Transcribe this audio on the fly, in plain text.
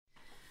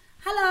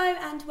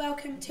and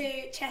welcome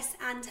to Chess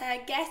and Her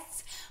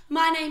Guests.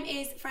 My name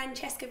is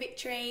Francesca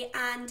Victory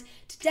and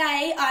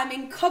today I'm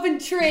in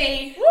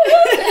Coventry,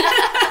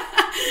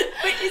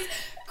 which is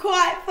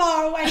quite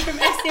far away from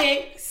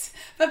Essex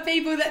for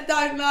people that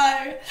don't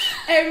know.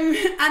 And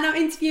I'm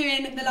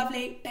interviewing the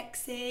lovely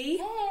Bexy.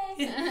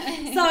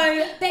 Hey.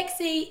 So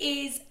Bexy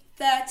is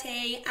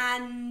 30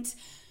 and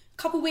a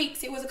couple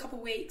weeks,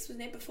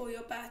 wasn't it, before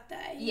your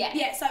birthday?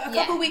 Yeah. So a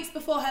couple weeks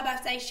before her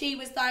birthday, she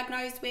was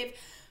diagnosed with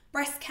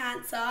breast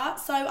cancer.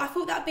 So I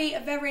thought that'd be a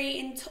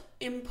very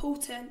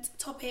important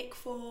topic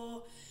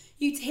for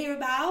you to hear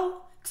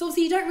about. Because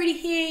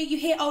obviously you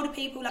hear older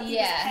people, like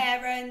people's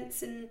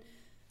parents and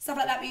stuff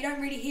like that, but you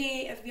don't really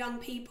hear of young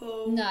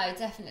people. No,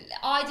 definitely.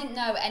 I didn't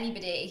know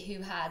anybody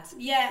who had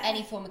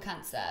any form of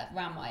cancer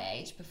around my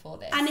age before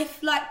this. And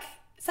if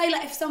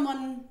if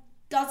someone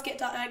does get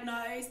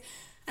diagnosed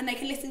and they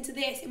can listen to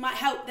this, it might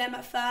help them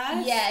at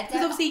first. Yeah,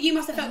 because obviously you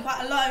must have felt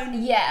quite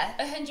alone. Yeah,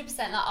 100%.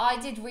 Like, I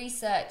did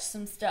research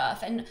some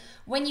stuff, and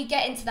when you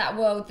get into that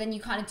world, then you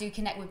kind of do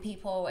connect with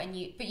people,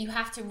 but you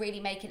have to really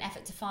make an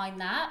effort to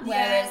find that.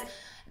 Whereas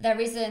there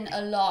isn't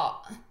a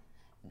lot.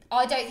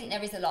 I don't think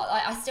there is a lot.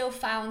 I still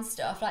found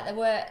stuff. Like, there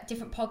were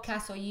different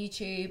podcasts or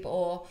YouTube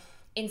or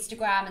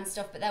Instagram and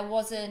stuff, but it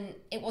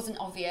wasn't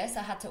obvious.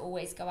 I had to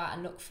always go out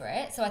and look for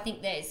it. So I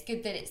think that it's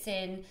good that it's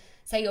in,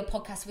 say, your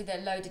podcast with a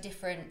load of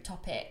different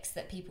topics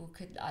that people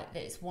could, that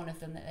it's one of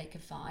them that they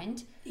could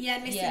find. Yeah,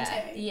 listen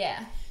to.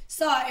 Yeah.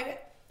 So I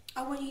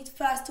want you to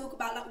first talk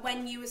about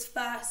when you was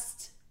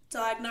first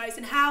diagnosed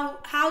and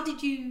how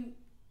did you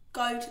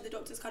go to the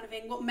doctors, kind of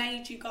thing. What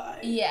made you go?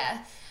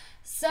 Yeah.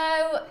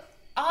 So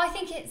I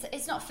think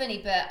it's not funny,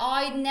 but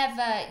I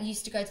never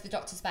used to go to the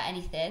doctors about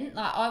anything.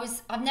 Like,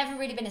 I've never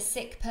really been a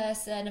sick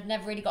person. I've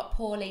never really got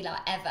poorly,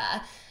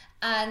 ever.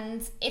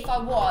 And if I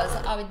was,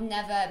 I would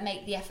never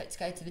make the effort to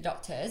go to the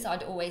doctors.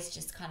 I'd always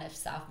just kind of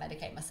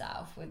self-medicate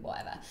myself with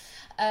whatever,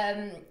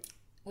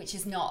 which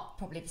is not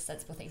probably the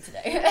sensible thing to do.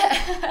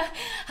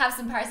 Have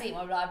some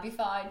paracetamol, I'd be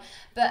fine.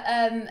 But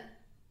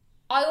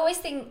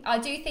I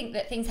do think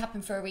that things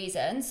happen for a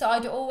reason. So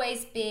I'd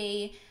always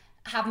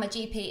have my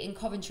GP in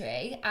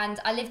Coventry, and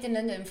I lived in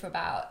London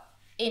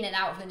in and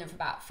out of London for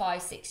about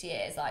 5-6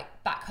 years,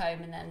 back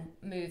home, and then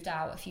moved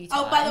out a few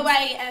times. Oh, by the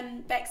way,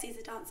 Bexy's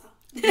a dancer.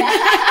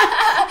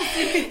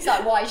 It's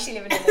like, why is she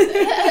living in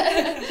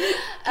London?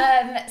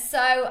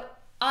 So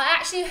I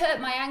actually hurt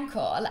my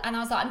ankle, and I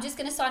was like, I'm just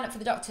going to sign up for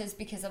the doctors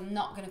because I'm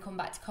not going to come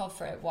back to Cov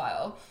for a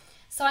while.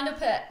 Signed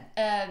up at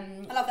I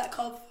love that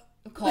Cov.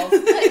 COV.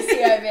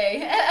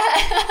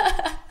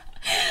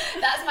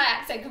 That's my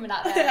accent coming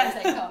out there when I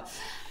say Cov.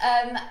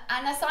 And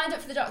I signed up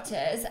for the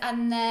doctors,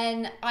 and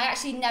then I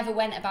actually never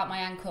went about my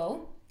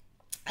ankle.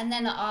 And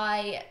then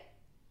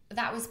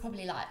that was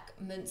probably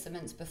months and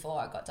months before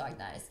I got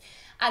diagnosed.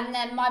 And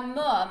then my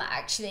mum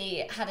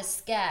actually had a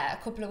scare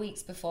a couple of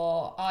weeks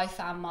before I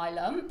found my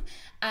lump,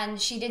 and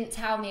she didn't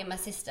tell me and my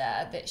sister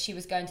that she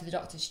was going to the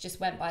doctor. She just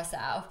went by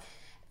herself,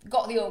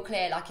 got the all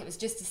clear, it was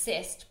just a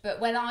cyst.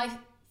 But when I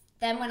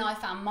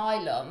found my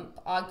lump,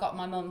 I got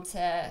my mum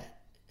to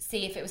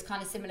see if it was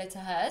kind of similar to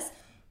hers,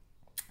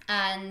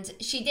 and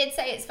she did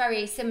say it's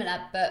very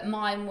similar, but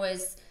mine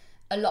was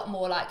a lot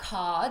more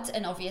hard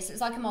and obvious. It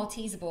was like a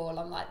Malteser ball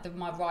on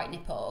my right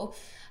nipple.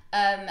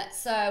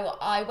 So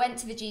I went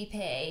to the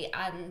GP,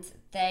 and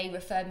they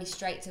referred me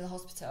straight to the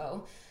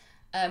hospital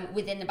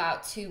within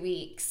about 2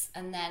 weeks,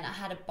 and then I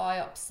had a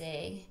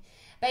biopsy.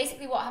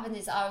 Basically what happened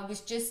is I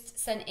was just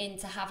sent in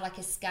to have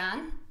a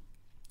scan,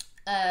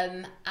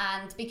 and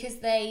because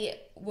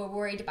they were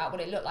worried about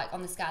what it looked like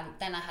on the scan,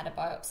 then I had a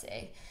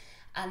biopsy.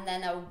 And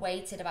then I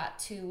waited about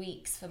 2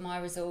 weeks for my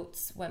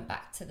results, went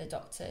back to the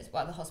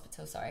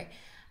hospital,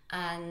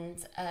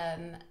 and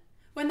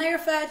when they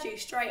referred you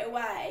straight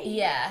away,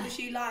 was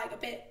you a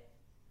bit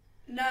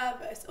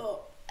nervous?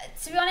 Or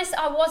to be honest,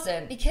 I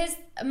wasn't, because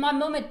my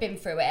mum had been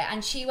through it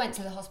and she went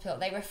to the hospital.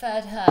 They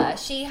referred her.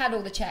 She had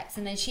all the checks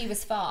and then she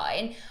was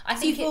fine. I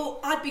think you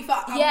thought, I'd be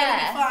fine.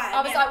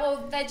 I was like,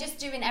 well, they're just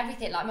doing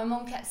everything. My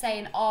mum kept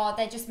saying,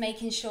 they're just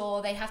making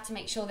sure, they have to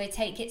make sure they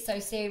take it so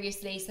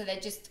seriously, so they're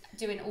just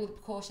doing all the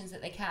precautions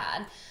that they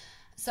can.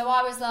 So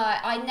I was like,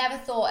 I never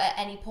thought at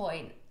any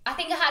point. I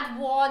think I had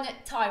one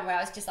time where I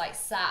was just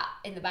sat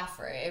in the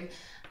bathroom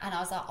and I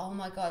was like, oh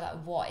my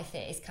God, what if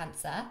it is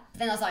cancer? But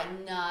then I was like,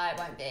 no, it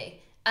won't be.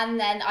 And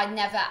then I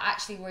never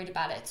actually worried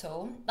about it at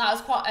all. I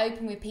was quite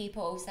open with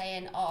people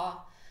saying,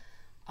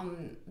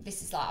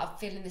 this is I'm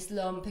feeling this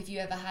lump. Have you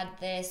ever had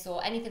this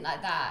or anything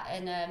like that?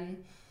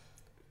 And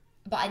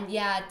but I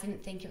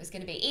didn't think it was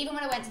going to be. Even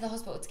when I went to the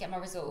hospital to get my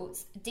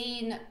results,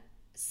 Dean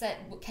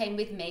came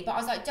with me, but I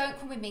was like, don't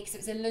come with me because it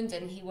was in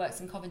London. He works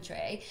in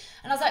Coventry,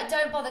 and I was like,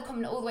 don't bother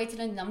coming all the way to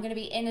London. I'm going to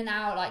be in and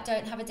out.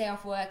 Don't have a day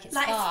off work. It's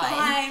fine.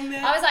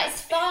 I was like,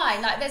 it's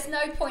fine. There's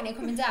no point in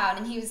coming down.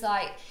 And he was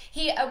like,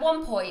 at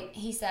one point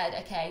he said,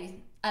 okay.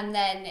 And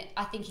then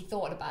I think he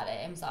thought about it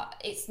and was like,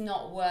 it's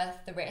not worth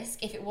the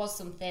risk. If it was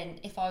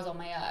something, if I was on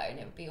my own,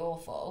 it would be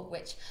awful.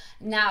 Which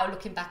now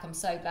looking back, I'm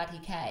so glad he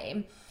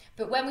came.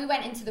 But when we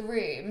went into the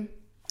room,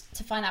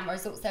 to find out my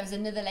results, there was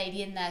another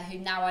lady in there who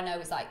now I know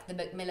is like the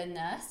Macmillan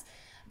nurse.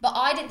 But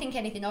I didn't think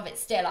anything of it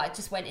still. I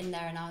just went in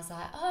there and I was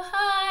like, oh,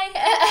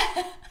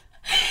 hi.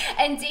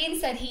 And Dean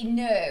said he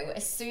knew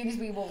as soon as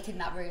we walked in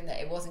that room that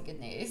it wasn't good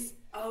news.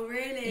 Oh,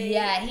 really?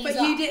 Yeah. But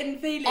you didn't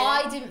feel it?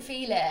 I didn't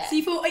feel it. So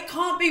you thought, it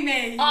can't be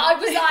me? I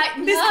was like,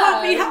 no. This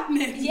can't be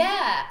happening.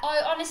 Yeah.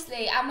 I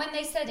honestly, and when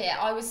they said it,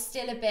 I was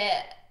still a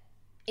bit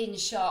in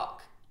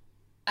shock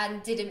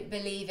and didn't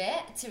believe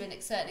it to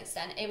a certain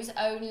extent. It was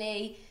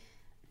only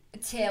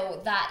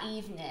till that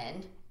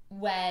evening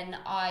when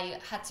I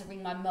had to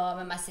ring my mum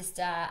and my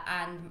sister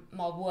and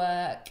my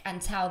work and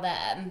tell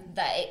them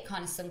that it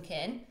kind of sunk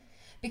in.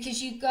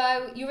 Because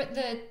you're at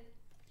the,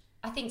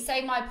 I think,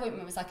 say my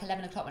appointment was like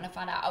 11 o'clock when I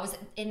found out. I was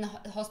in the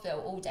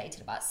hospital all day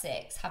till about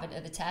 6 having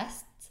other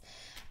tests.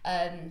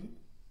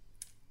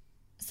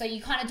 So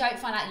you kind of don't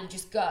find out and you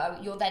just go.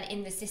 You're then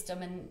in the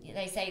system and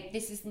they say,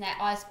 this is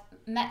I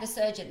met the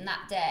surgeon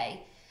that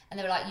day and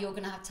they were like, you're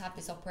going to have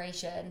this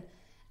operation.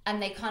 And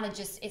they kind of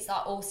just, it's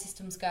like all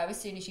systems go as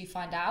soon as you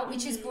find out,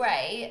 which is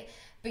great,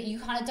 but you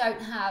kind of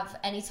don't have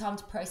any time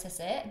to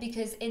process it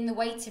because in the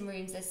waiting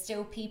rooms, there's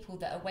still people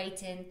that are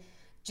waiting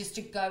just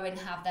to go and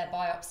have their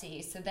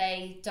biopsies. So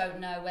they don't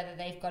know whether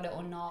they've got it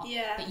or not.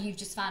 Yeah. But you've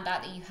just found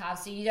out that you have.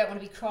 So you don't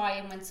want to be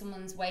crying when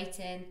someone's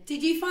waiting.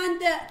 Did you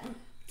find that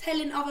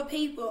telling other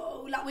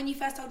people, like when you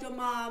first told your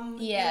mum,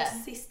 your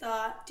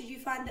sister, did you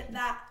find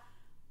that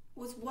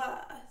was worse?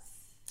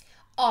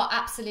 Oh,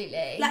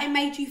 absolutely. Like it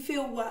made you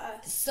feel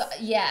worse. So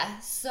yeah.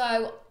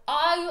 So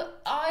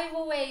I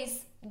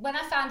always, when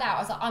I found out, I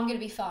was like, I'm gonna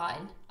be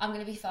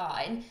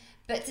fine.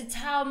 But to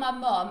tell my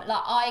mum,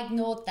 like I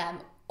ignored them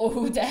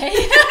all day.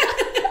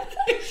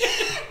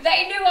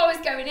 They knew I was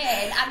going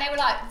in, and they were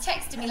like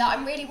texting me like,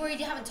 I'm really worried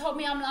you haven't told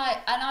me. I'm like,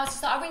 and I was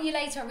just like, I'll ring you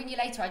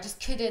later. I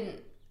just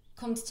couldn't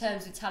come to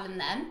terms with telling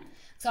them.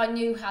 So I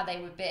knew how they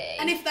would be.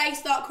 And if they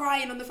start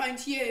crying on the phone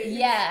to you,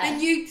 yeah,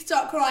 and you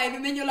start crying,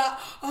 and then you're like,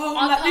 oh,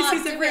 like,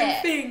 this is a real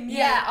thing.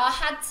 Yeah,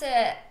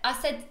 I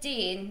said,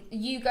 Dean,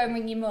 you go and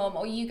ring your mum,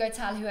 or you go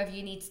tell whoever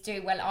you need to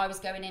do. Well, I was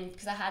going in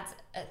because I had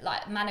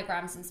like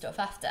mamograms and stuff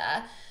after.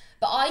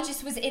 But I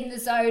just was in the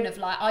zone of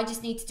like, I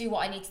just need to do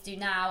what I need to do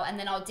now, and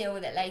then I'll deal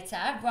with it later,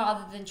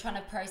 rather than trying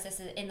to process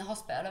it in the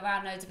hospital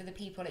around loads of other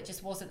people. It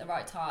just wasn't the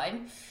right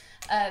time.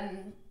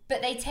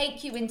 But they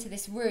take you into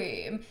this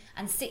room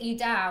and sit you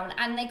down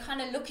and they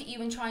kind of look at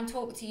you and try and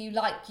talk to you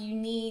like you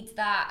need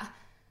that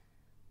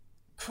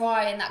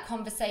cry and that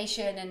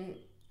conversation, and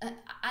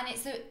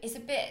it's a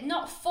bit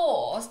not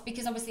forced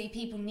because obviously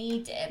people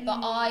need it, but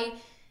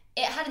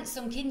it hadn't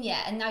sunk in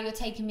yet, and now you're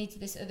taking me to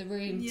this other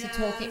room to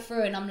talk it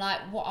through, and I'm like,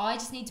 well, I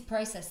just need to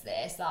process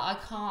this. Like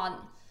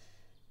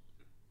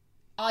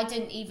I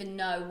didn't even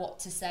know what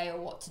to say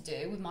or what to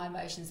do with my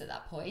emotions at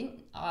that point.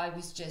 I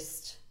was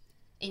just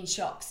in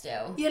shock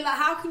still. Yeah, like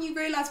how can you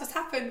realise what's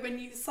happened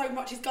when so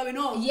much is going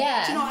on?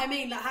 Yeah. Do you know what I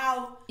mean? Like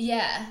how?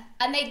 Yeah.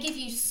 And they give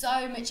you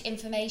so much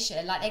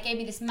information. Like they gave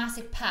me this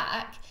massive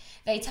pack.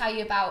 They tell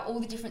you about all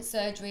the different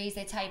surgeries.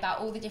 They tell you about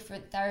all the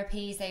different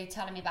therapies. They were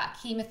telling me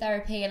about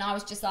chemotherapy. And I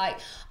was just like,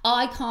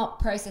 I can't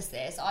process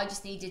this. I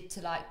just needed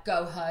to like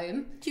go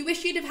home. Do you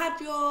wish you'd have had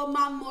your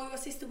mum or your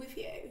sister with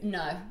you?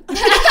 No.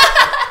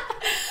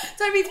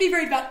 Don't mean to be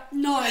rude, but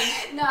no.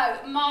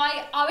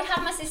 I would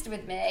have my sister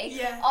with me.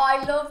 Yeah.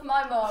 I love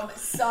my mum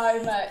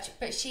so much,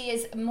 but she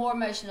is more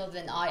emotional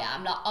than I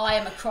am. Like I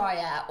am a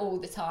crier all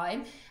the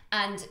time,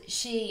 and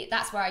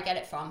that's where I get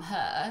it from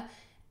her.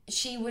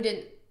 She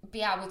wouldn't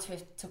be able to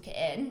have took it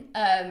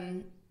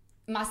in.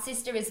 My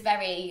sister is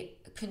very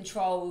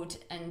controlled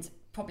and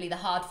probably the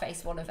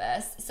hard-faced one of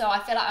us, so I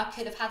feel like I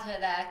could have had her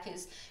there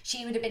because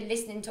she would have been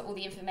listening to all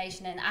the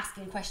information and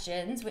asking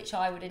questions, which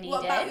I would have needed.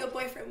 What about your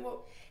boyfriend?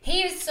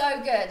 He was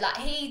so good. Like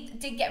he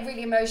did get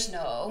really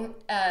emotional.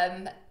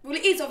 Well,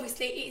 it is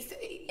obviously.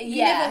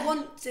 You never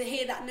want to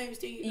hear that news,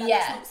 do you? Like, yeah.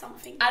 That's not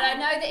something. And I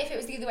know that if it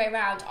was the other way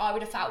around, I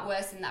would have felt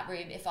worse in that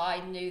room if I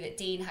knew that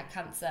Dean had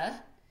cancer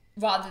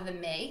rather than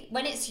me.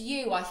 When it's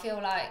you, I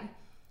feel like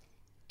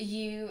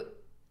you're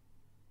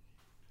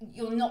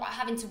not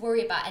having to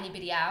worry about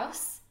anybody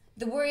else.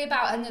 The worry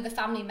about another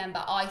family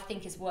member, I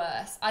think, is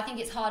worse. I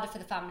think it's harder for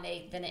the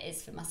family than it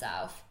is for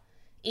myself.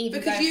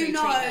 Because you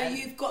know treatment.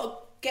 You've got to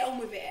get on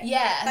with it.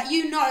 Yeah. Like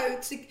you know,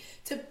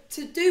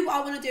 to do what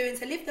I want to do and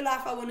to live the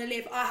life I want to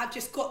live, I have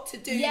just got to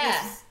do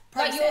this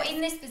process. Like you're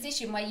in this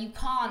position where you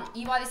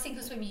either sink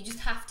or swim, you just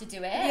have to do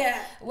it.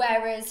 Yeah.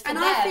 Whereas for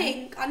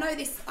them, I know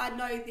this,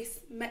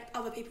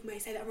 other people may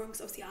say that wrong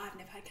because obviously I've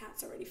never had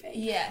cancer or anything.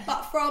 Yeah.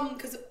 But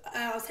because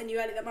I was telling you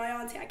earlier that my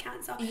auntie had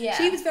cancer. Yeah.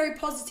 She was very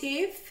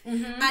positive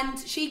and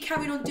she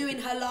carried on doing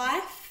her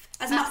life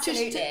as much as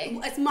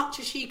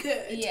she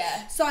could.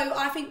 Yeah. So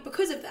I think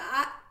because of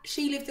that,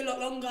 she lived a lot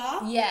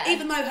longer. Yeah.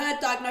 Even though her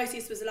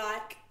diagnosis was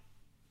like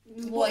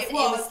what it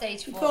was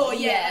stage 4.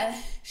 Yeah.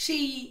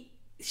 She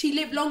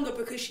lived longer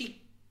because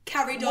she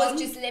carried on.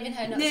 Was just living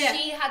her life. Yeah.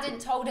 She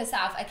hadn't told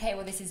herself, okay,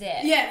 well, this is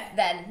it. Yeah.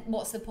 Then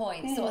what's the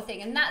point, sort of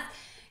thing. And that's,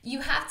 you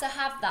have to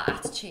have that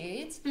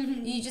attitude.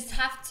 Mm-hmm. You just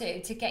have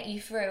to get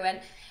you through. And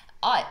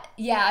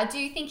I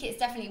do think it's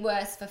definitely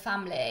worse for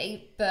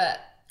family, but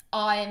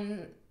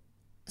I'm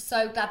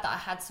so glad that I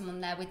had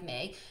someone there with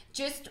me,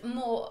 just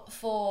more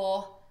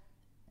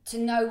to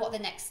know what the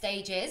next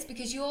stage is,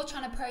 because you're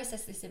trying to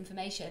process this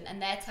information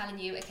and they're telling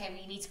you, okay,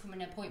 well, you need to come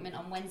in an appointment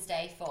on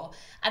Wednesday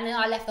and then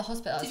I left the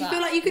hospital. Did you feel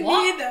like you could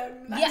hear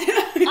them? Yeah,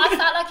 I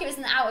felt like it was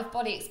an out of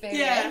body experience.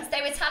 Yeah.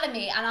 They were telling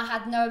me and I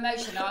had no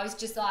emotion. I was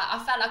just like,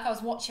 I felt like I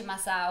was watching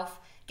myself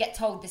get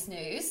told this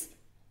news.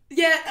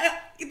 Yeah,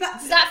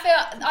 does that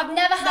feel? I've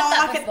never had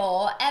that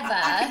before, ever.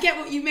 I could get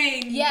what you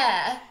mean.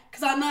 Yeah.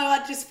 Because I know,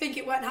 I just think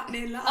it weren't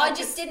happening. Like, I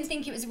just didn't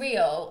think it was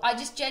real. I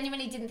just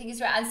genuinely didn't think it was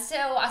real. And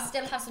I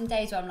still have some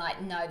days where I'm like,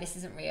 no, this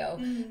isn't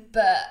real.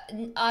 But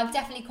I've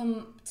definitely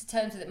come to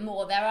terms with it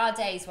more. There are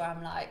days where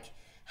I'm like,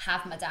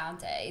 have my down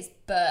days.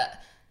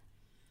 But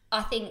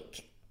I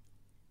think,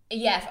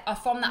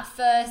 from that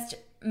first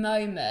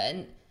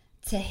moment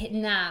to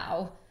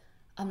now,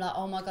 I'm like,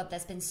 oh my God,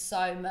 there's been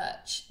so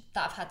much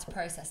that I've had to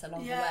process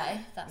along the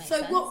way. If that makes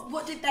sense. So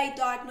what did they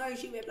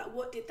diagnose you with? Like,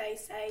 what did they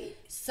say?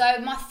 So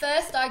my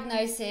first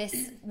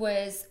diagnosis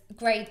was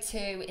grade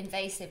 2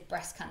 invasive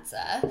breast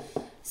cancer.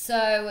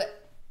 So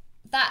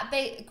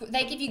they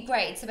give you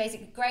grades. So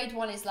basically grade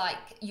 1 is like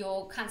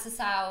your cancer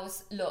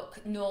cells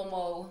look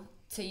normal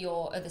to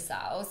your other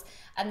cells.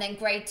 And then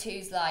grade 2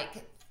 is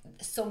like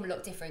some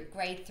look different.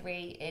 Grade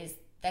 3 is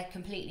they're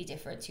completely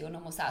different to your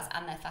normal cells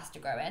and they're faster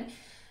growing.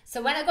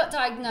 So when I got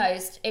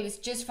diagnosed, it was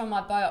just from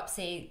my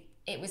biopsy.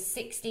 It was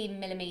 16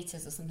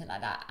 millimeters or something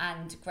like that,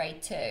 and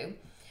grade 2.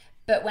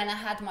 But when I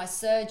had my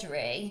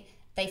surgery,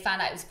 they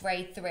found out it was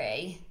grade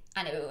 3,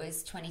 and it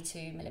was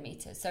 22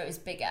 millimeters. So it was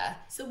bigger.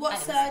 So what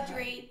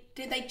surgery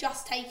did they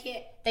just take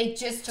it? They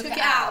just took it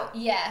out.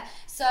 Yeah.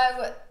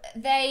 So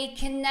they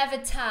can never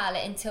tell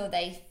until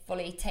they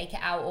fully take it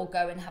out or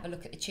go and have a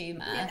look at the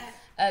tumour. Yeah.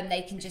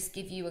 They can just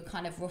give you a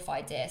kind of rough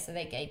idea. So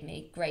they gave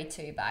me grade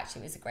 2, but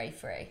actually it was a grade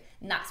 3.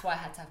 And that's why I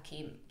had to have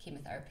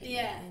chemotherapy in the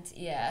end.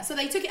 Yeah. So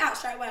they took it out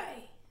straight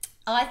away?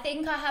 I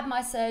think I had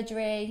my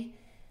surgery.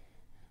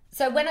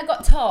 So when I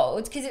got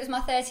told, because it was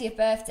my 30th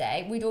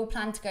birthday, we'd all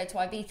planned to go to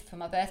Ibiza for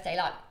my birthday,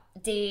 like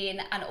Dean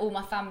and all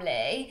my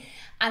family.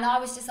 And I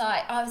was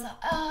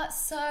like,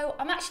 so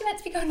I'm actually meant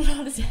to be going on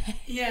holiday.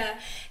 Yeah.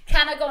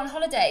 Can I go on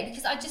holiday?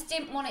 Because I just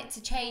didn't want it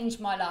to change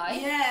my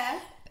life. Yeah.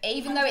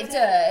 Even though it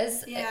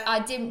does, yeah. I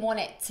didn't want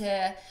it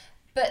to.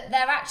 But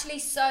they're actually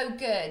so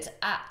good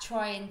at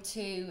trying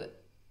to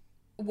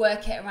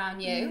work it around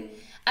you.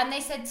 And they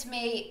said to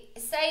me,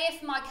 say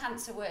if my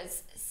cancer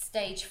was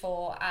stage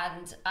 4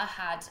 and I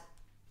had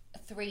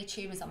 3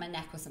 tumours on my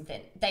neck or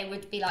something, they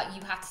would be like,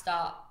 you have to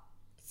start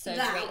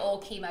surgery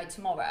or chemo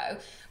tomorrow.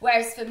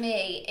 Whereas for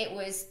me, it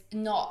was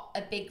not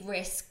a big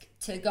risk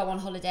to go on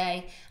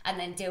holiday and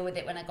then deal with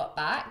it when I got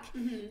back.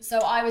 So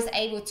I was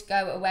able to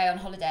go away on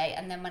holiday,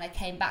 and then when I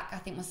came back, I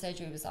think my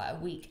surgery was like a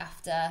week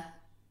after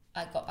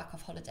I got back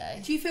off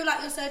holiday. Do you feel like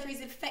your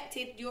surgery's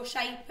affected your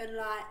shape, and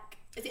like,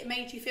 has it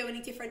made you feel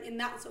any different in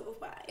that sort of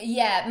way?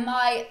 Yeah,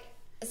 my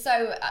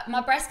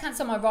breast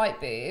cancer on my right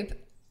boob,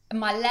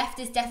 my left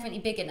is definitely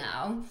bigger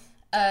now,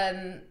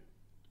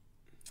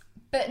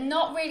 but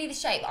not really the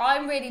shape.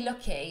 I'm really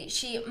lucky.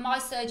 My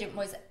surgeon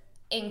was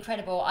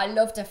incredible. I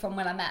loved her from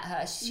when I met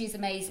her. She's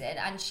amazing,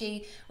 and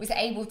she was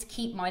able to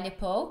keep my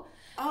nipple.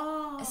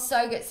 Oh,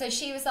 so good. So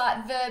she was like,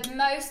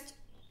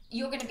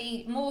 you're going to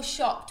be more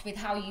shocked with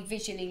how you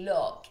visually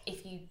look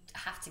if you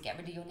have to get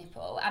rid of your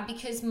nipple. And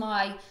because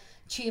my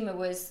tumour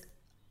was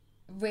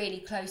really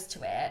close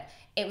to it,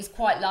 it was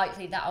quite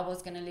likely that I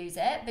was going to lose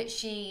it. But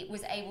she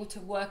was able to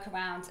work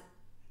around,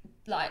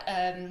 like,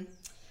 I don't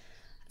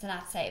know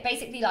how to say it.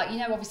 Basically, like,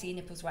 obviously your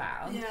nipple's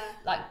round. Yeah.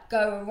 Like,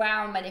 go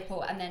around my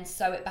nipple and then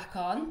sew it back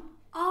on.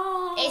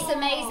 Oh, it's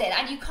amazing,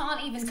 and you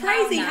can't even tell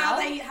crazy now.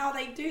 how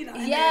they do that.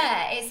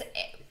 Yeah,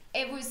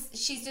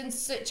 she's done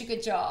such a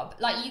good job.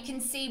 Like, you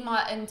can see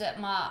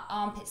my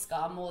armpit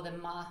scar more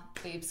than my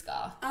boob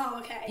scar. Oh,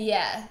 okay.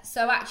 Yeah.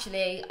 So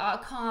actually, I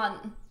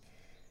can't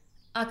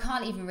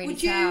even really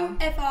tell. Would you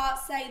ever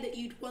say that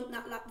you'd want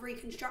that like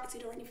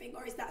reconstructed or anything,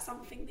 or is that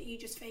something that you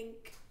just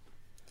think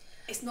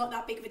it's not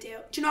that big of a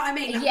deal? Do you know what I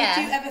mean? Like, yeah.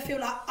 Would you ever feel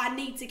like I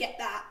need to get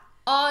that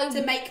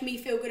to make me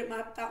feel good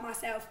about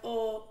myself,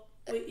 or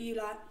were you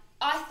like?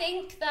 I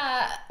think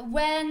that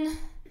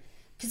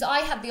because I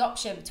had the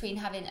option between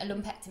having a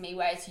lumpectomy,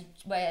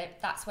 where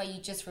that's where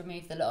you just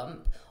remove the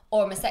lump,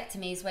 or a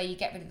mastectomy is where you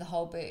get rid of the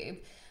whole boob.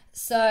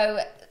 So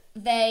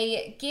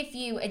they give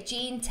you a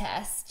gene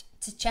test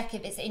to check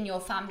if it's in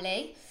your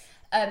family,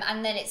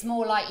 and then it's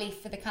more likely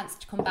for the cancer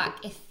to come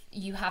back if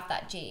you have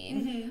that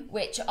gene,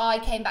 which I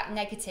came back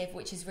negative,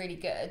 which is really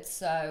good.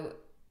 So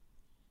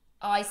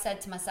I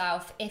said to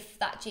myself, if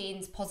that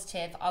gene's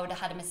positive, I would have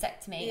had a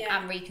mastectomy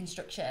and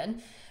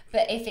reconstruction.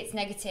 But if it's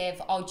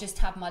negative, I'll just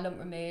have my lump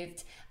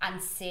removed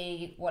and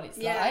see what it's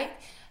like.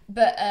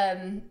 But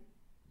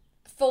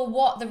for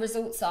what the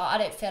results are, I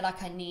don't feel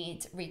like I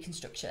need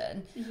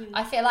reconstruction.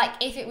 I feel like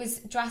if it was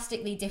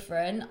drastically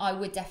different, I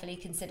would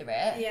definitely consider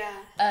it.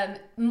 Yeah.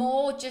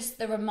 More just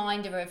the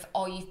reminder of,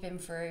 you've been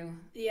through.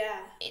 Yeah.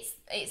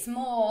 It's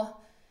more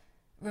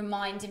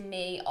reminding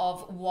me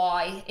of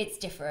why it's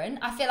different.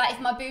 I feel like if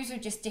my boobs were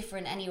just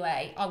different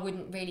anyway, I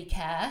wouldn't really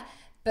care.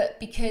 But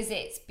because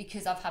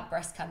I've had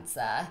breast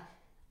cancer,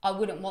 I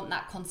wouldn't want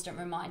that constant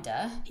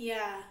reminder.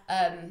 Yeah.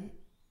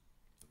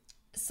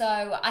 So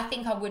I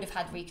think I would have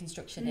had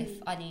reconstruction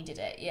if I needed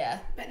it, yeah.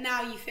 But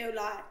now you feel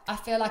like... I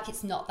feel like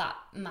it's not that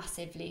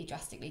massively,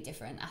 drastically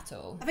different at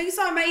all. I think it's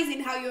so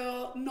amazing how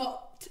you're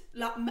not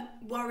like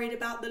worried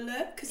about the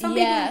look. Because some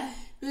people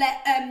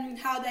let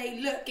how they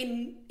look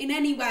in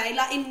any way,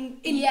 like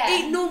in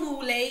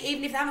normally,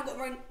 even if they haven't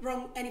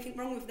got anything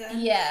wrong with them,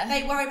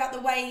 they worry about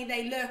the way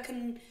they look.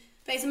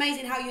 But it's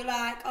amazing how you're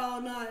like,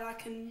 oh no, I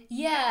can...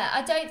 Yeah,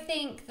 I don't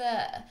think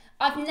that...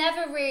 I've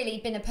never really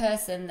been a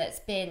person that's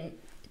been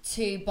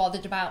too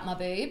bothered about my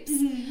boobs.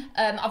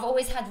 I've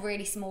always had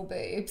really small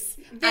boobs.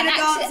 Being a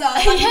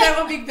dancer, you don't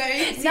want big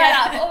boobs. No,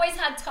 I've always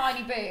had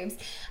tiny boobs.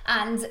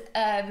 And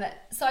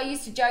so I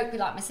used to joke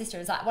with like my sister, I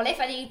was like, well, if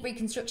I need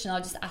reconstruction,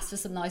 I'll just ask for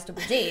some nice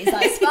double Ds.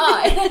 Like, it's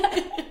fine.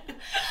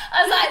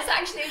 I was like, it's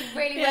actually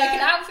really working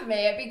out for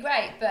me. It'd be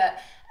great. But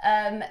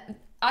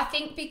I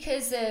think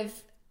because of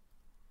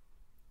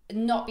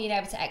not being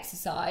able to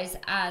exercise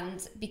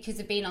and because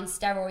of being on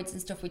steroids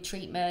and stuff with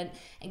treatment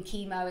and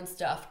chemo and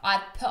stuff, I've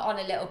put on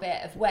a little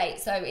bit of weight,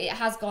 so it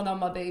has gone on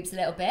my boobs a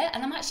little bit,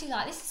 and I'm actually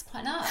like, this is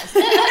quite nice.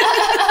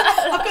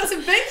 I've got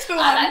some boobs for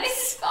once. Like,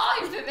 this is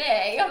fine for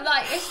me. I'm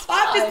like, it's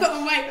fine. I've just put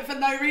on weight but for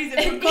no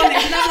reason from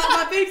college, and I'm like,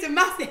 my boobs are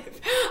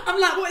massive.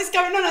 I'm like, what is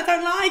going on? I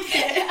don't like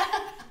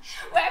it.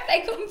 Where have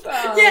they come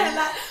from? Yeah,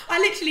 like I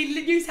literally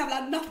used to have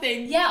like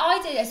nothing. Yeah,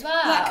 I did as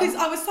well. Like, because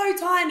I was so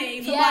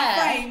tiny for my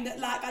frame that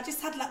like I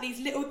just had like these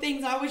little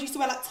things. I always used to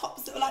wear like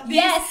tops that were like this.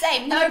 Yeah,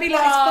 same. No, I'd be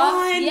like, it's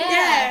fine.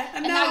 Yeah.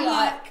 And now I'm you're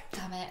like,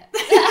 damn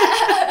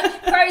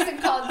it. Pros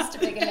and cons to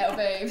bigger little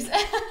boobs.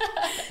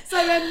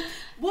 So,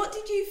 what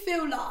did you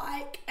feel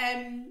like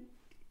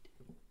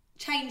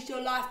changed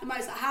your life the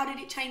most? Like, how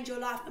did it change your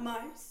life the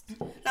most?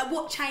 Like,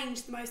 what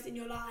changed the most in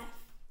your life?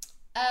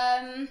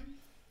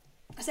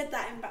 I said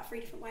that in about 3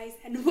 different ways.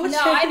 And no,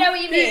 I know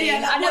what you mean. Yeah,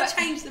 like, I know what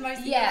changed the most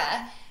in your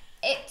life?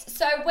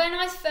 So when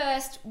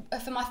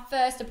for my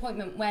first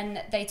appointment,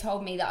 when they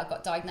told me that I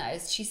got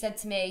diagnosed, she said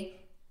to me,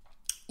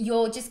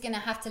 you're just going to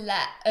have to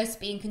let us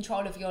be in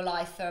control of your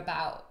life for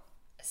about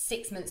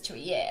 6 months to a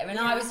year. And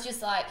I was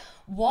just like,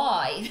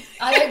 why?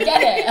 I don't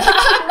get it.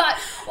 I'm like,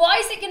 why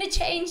is it going to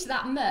change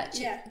that much?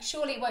 Yeah.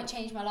 Surely it won't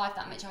change my life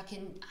that much. I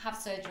can have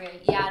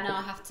surgery. Yeah, I know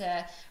I have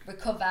to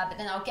recover, but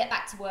then I'll get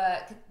back to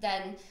work.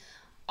 Then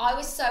I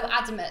was so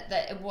adamant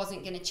that it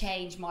wasn't going to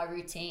change my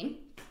routine.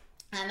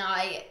 And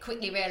I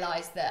quickly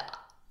realised that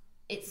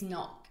it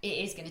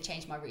is going to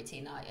change my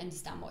routine. I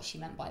understand what she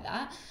meant by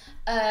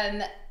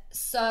that.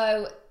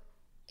 So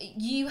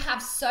you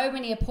have so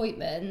many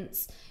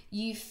appointments,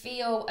 you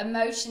feel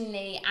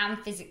emotionally and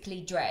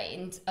physically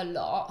drained a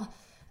lot.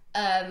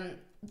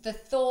 The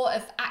thought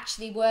of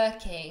actually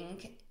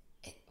working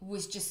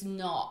was just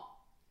not,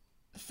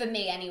 for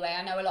me anyway.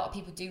 I know a lot of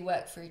people do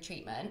work through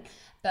treatment,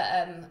 but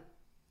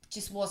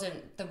just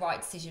wasn't the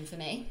right decision for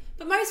me.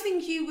 But most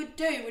things you would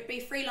do would be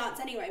freelance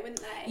anyway, wouldn't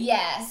they?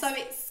 Yes. So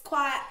it's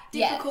quite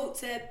difficult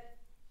to...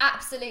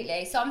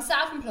 Absolutely. So I'm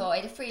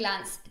self-employed,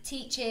 freelance,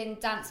 teaching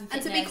dance and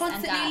fitness. And to be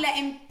constantly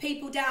letting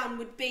people down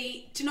would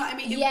be, do you know what I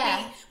mean?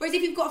 Whereas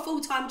if you've got a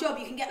full-time job,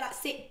 you can get like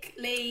sick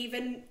leave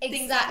and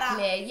things like that.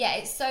 Exactly. Yeah,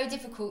 it's so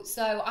difficult.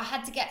 So I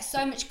had to get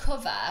so much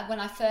cover when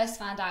I first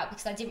found out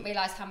because I didn't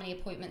realise how many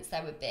appointments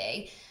there would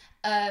be.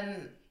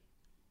 And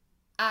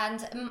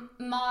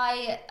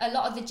a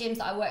lot of the gyms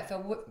that I worked for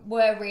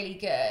were really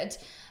good,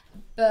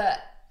 but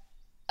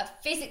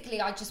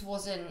physically I just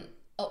wasn't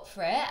up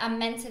for it, and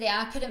mentally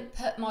I couldn't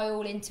put my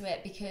all into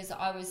it because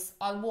I was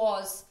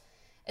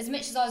as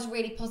much as I was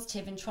really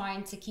positive and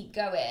trying to keep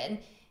going,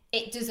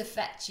 it does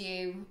affect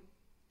you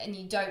and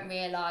you don't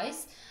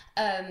realise.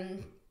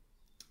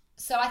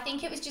 So I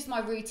think it was just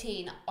my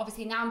routine.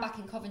 Obviously now I'm back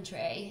in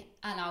Coventry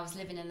and I was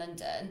living in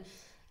London.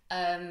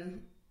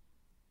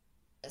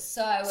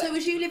 So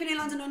was you living in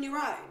London on your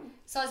own?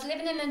 So I was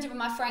living in London with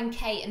my friend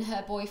Kate and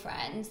her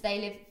boyfriend.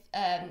 They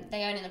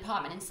own an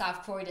apartment in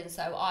South Croydon,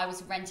 so I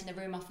was renting a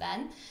room off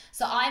them.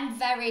 So I'm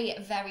very,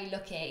 very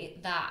lucky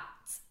that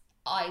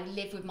I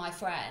live with my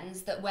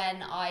friends, that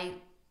when I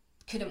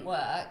couldn't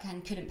work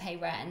and couldn't pay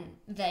rent,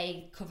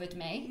 they covered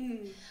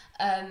me.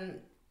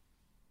 And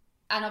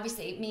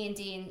obviously me and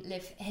Dean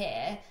live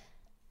here,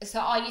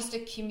 so I used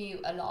to commute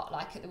a lot.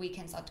 Like at the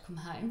weekends I'd come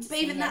home. But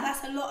even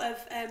that's a lot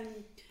of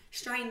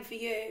strain for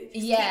you. To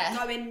keep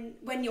going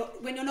when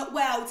you're not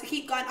well, to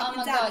keep going up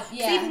and down. God,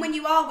 yeah. Even when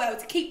you are well,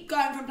 to keep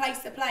going from place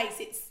to place,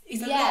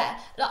 it's a lot.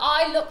 Like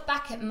I look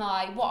back at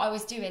what I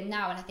was doing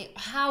now and I think,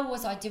 how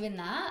was I doing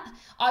that?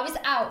 I was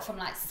out from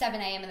like 7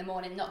 a.m. in the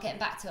morning, not getting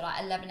back till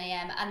like 11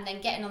 a.m. and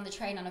then getting on the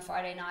train on a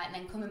Friday night and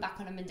then coming back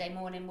on a Monday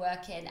morning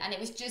working, and it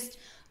was just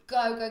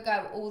go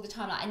all the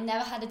time. Like I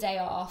never had a day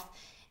off.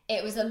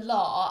 It was a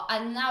lot,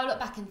 and now I look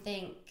back and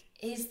think,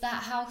 is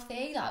that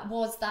healthy? Like,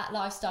 was that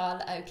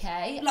lifestyle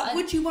okay? Like,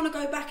 would you want to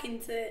go back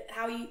into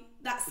how you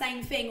that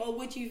same thing, or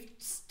would you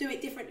do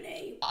it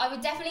differently? I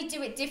would definitely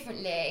do it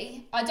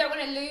differently. I don't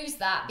want to lose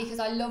that because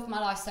I love my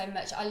life so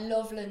much. I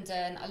love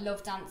London. I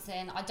love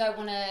dancing. I don't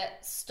want to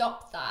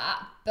stop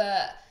that,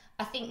 but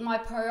I think my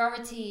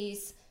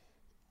priorities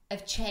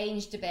have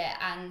changed a bit,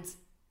 and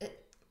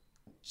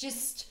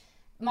just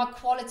my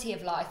quality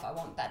of life I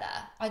want better.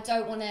 I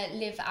don't want to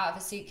live out of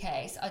a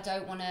suitcase. I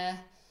don't want to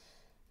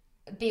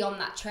be on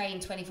that train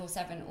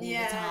 24/7 all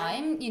the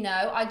time. You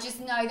know, I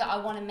just know that I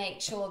want to make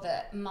sure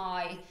that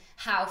my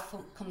health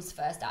comes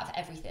first out of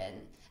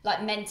everything,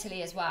 like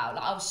mentally as well.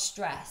 Like I was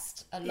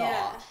stressed a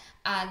lot,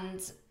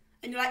 and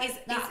you're like, is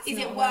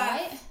it worth?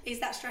 Right. Is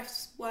that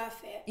stress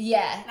worth it?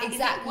 Yeah, like,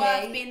 exactly. Is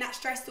it worth being that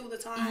stressed all the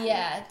time?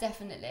 Yeah,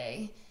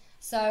 definitely.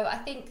 So I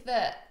think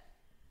that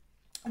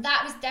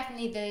was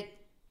definitely the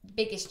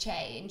biggest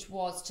change,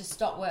 was to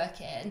stop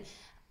working.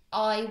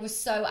 I was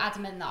so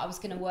adamant that I was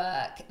going to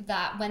work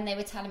that when they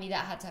were telling me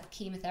that I had to have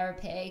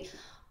chemotherapy,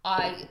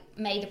 I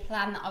made a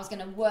plan that I was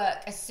going to work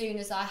as soon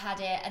as I had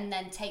it, and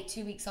then take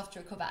 2 weeks off to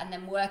recover, and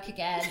then work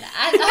again.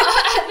 And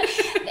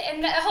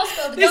in the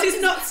hospital, this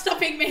is not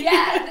stopping me.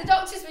 Yeah, the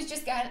doctors was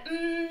just going,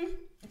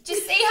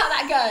 just see how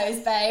that goes,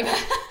 babe.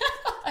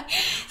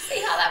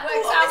 See how that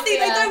works out. Obviously,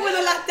 they don't want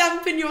to like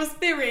dampen your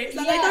spirits.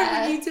 Like, they don't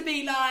want you to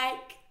be like.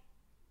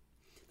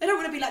 They don't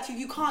want to be like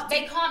you can't.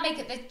 They can't make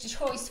it the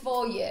choice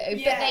for you,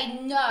 but they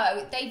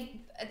know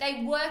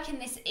they work in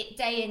this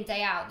day in,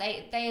 day out.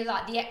 They're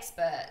like the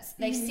experts.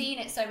 They've seen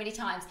it so many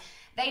times.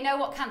 They know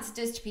what cancer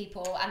does to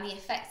people and the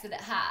effects that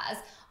it has.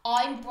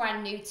 I'm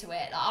brand new to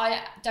it. Like,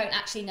 I don't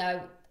actually know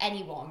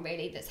anyone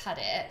really that's had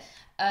it.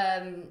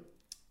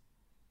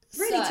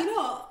 Really, do you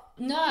not?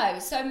 No.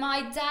 So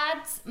my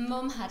dad's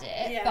mum had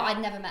it, but I'd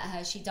never met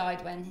her. She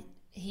died when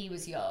he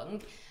was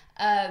young.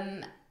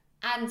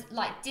 And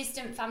like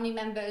distant family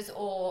members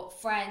or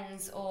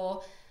friends,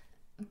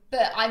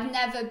 but I've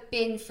never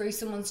been through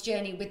someone's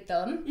journey with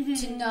them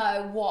to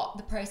know what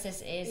the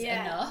process is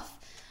enough.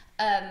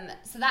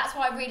 So that's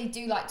why I really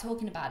do like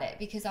talking about it,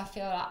 because I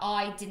feel like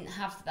I didn't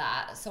have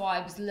that, so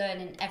I was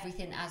learning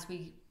everything as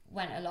we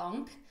went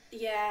along.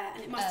 Yeah,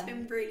 and it must have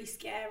been really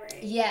scary.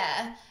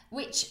 Yeah,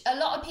 which a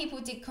lot of people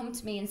did come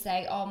to me and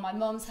say, oh, my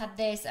mum's had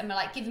this, and were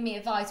like giving me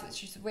advice,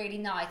 which was really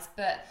nice.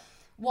 But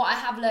what I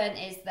have learned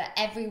is that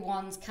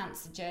everyone's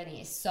cancer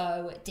journey is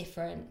so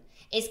different.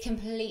 It's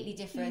completely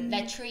different.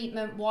 Their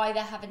treatment, why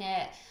they're having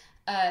it,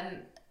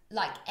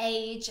 like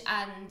age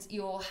and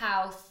your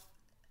health,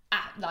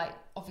 like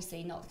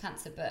obviously not the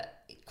cancer,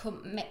 but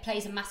it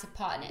plays a massive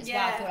part in it as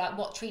well, for like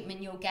what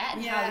treatment you'll get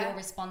and how you'll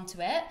respond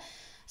to it.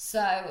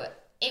 So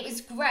it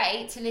was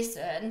great to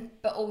listen,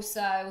 but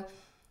also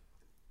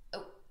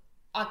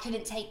I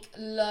couldn't take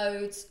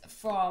loads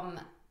from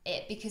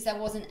it because there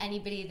wasn't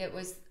anybody that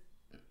was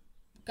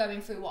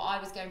going through what I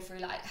was going through,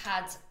 like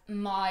had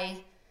my,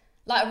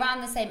 like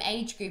around the same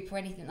age group or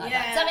anything like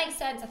that. Does that make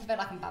sense? I feel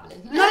like I'm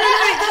babbling. No,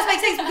 it does make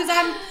sense, because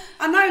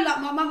I know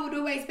like my mum would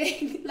always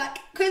be like,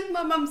 because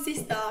my mum's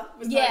sister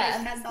was diagnosed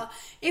with cancer,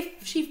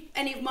 if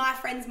any of my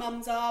friends'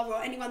 mums are,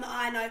 or anyone that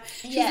I know,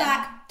 she's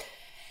like,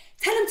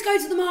 tell them to go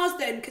to the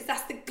Marsden, because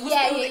that's the hospital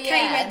that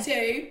Kay went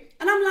to.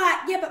 And I'm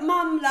like, yeah, but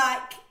mum,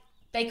 like,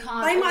 they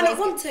might not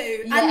want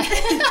to,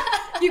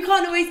 and you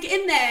can't always get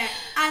in there.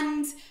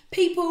 And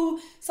people,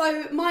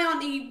 so my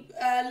auntie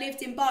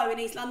lived in Bow in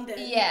East London.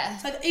 Yeah.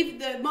 So even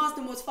the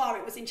Marsden was far,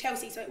 it was in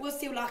Chelsea, so it was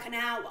still like an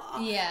hour.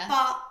 Yeah.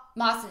 But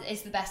Marsden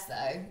is the best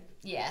though.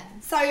 Yeah.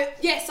 So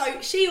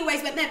she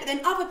always went there, but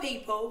then other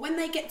people, when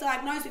they get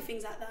diagnosed with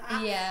things like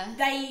that,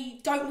 they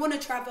don't want to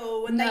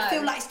travel, and they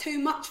feel like it's too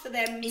much for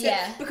them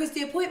because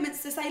the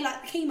appointments, to say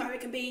like chemo,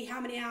 it can be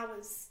how many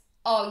hours?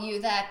 Oh, you're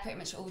there pretty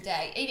much all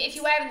day. If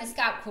you're wearing the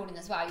scalp cording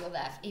as well, you're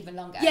there even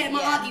longer. Yeah, my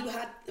auntie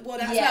had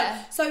that as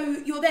well. So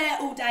you're there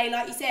all day,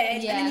 like you said,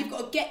 and then you've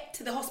got to get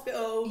to the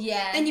hospital.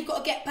 Yeah. Then you've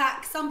got to get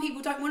back. Some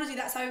people don't want to do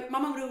that, so my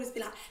mum would always be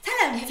like, tell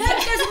them to go to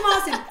the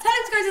Marsden. Tell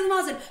them to go to the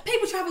Marsden.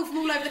 People travel from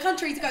all over the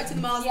country to go to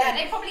the Marsden. Yeah,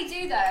 they probably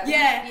do though.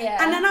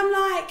 Yeah. And then I'm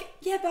like,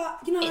 yeah, but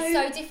you know, it's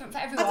so different for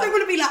everyone. I don't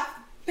want to be like,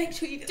 make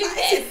sure you do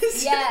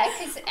this. Yeah,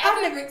 because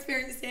I've never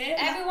experienced it.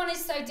 Everyone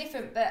is so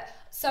different, but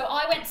so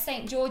I went to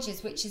St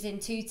George's, which is in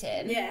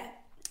Tooting. Yeah.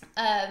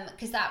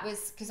 Because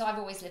I've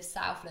always lived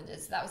South London,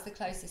 so that was the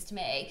closest to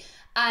me,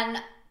 and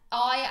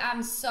I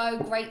am so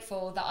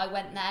grateful that I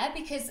went there,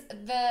 because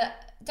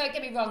don't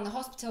get me wrong, the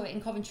hospital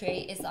in Coventry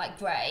is like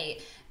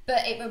great,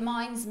 but it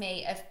reminds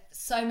me of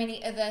so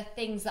many other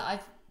things that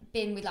I've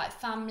been with, like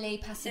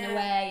family passing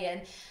away,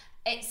 and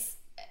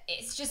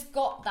it's just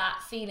got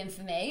that feeling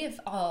for me of,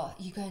 oh,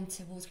 you're going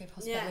to Walsgrove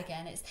Hospital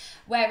again.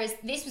 Whereas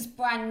this was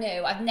brand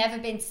new. I've never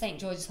been to St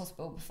George's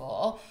Hospital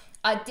before.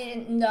 I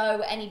didn't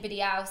know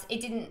anybody else.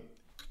 It didn't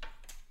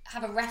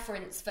have a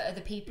reference for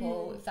other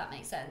people, if that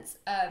makes sense.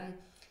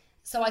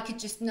 So I could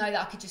just know that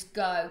I could just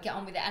go, get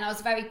on with it. And I was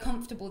very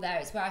comfortable there.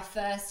 It's where I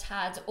first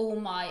had all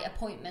my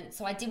appointments.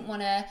 So I didn't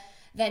want to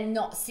then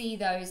not see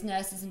those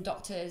nurses and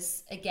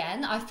doctors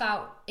again. I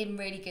felt in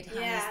really good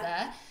hands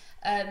there.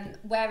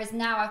 Whereas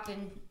now I've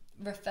been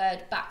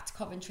referred back to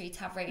Coventry to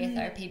have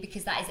radiotherapy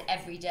because that is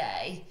every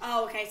day.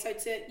 Oh, okay. So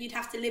you'd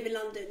have to live in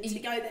London to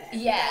go there.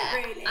 Yeah,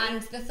 really.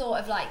 And the thought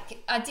of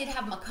like, I did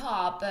have my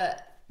car,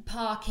 but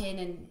parking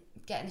and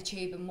getting the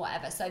tube and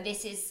whatever. So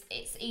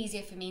it's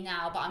easier for me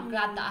now. But I'm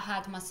glad that I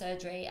had my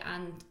surgery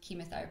and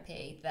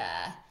chemotherapy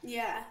there.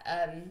 Yeah.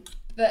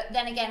 But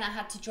then again, I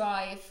had to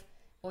drive,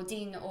 or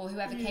Dean or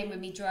whoever came with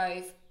me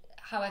drove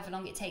however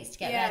long it takes to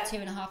get there,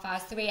 2.5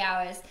 hours, 3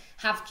 hours,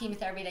 have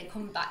chemotherapy, then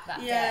come back that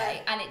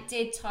day. And it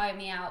did tire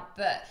me out,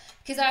 but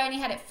because I only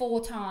had it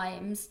 4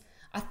 times,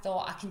 I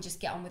thought I can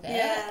just get on with it.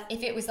 Yeah.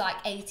 If it was like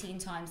 18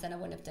 times, then I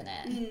wouldn't have done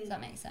it. Does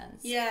that make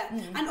sense? Yeah.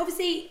 And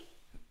obviously,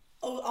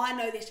 I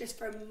know this just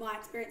from my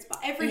experience, but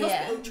every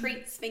hospital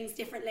treats things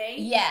differently.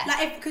 Yeah.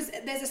 Like, because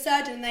there's a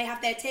surgeon and they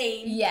have their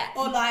team. Yeah.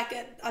 Or like,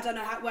 I don't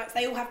know how it works,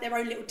 they all have their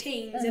own little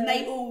teams and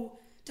they all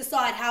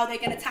decide how they're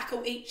going to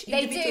tackle each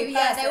individual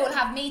person. They all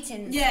have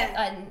meetings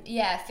and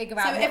figure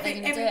out what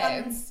they're going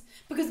to do.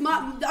 Because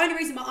the only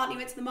reason my auntie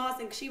went to the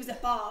Marsden, because she was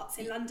at Bart's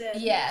in London.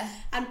 Yeah.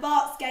 And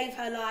Bart's gave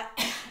her like,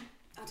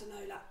 I don't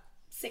know, like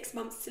 6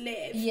 months to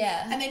live.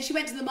 Yeah. And then she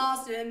went to the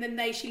Marsden and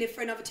then she lived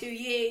for another 2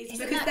 years.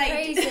 Isn't that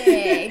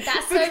crazy?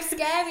 That's so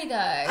scary though.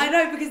 I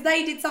know, because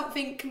they did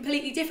something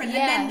completely different.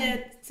 And then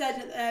the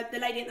surgeon, the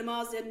lady at the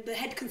Marsden, the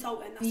head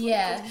consultant, that's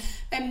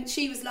what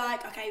she was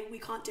like, okay, we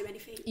can't do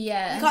anything.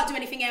 Yeah. We can't do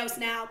anything else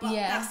now, but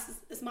that's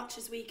as much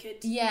as we can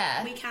do.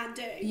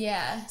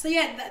 Yeah. So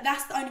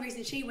that's the only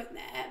reason she went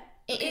there.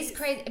 It is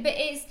crazy, but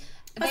it's...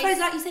 I suppose,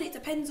 like you said, it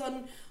depends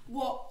on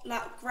what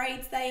like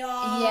grades they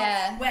are.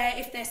 Yeah. Where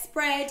if they're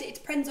spread, it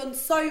depends on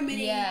so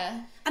many. Yeah.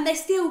 And they're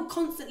still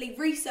constantly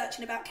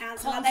researching about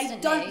cancer. Like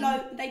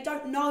they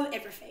don't know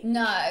everything.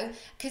 No,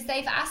 because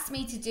they've asked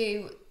me to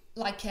do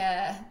like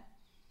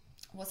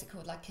what's it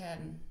called? Like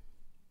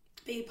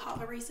be part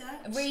of a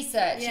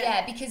research.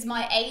 Yeah, because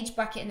my age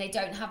bracket and they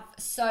don't have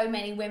so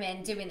many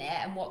women doing it.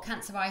 And what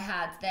cancer I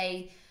had,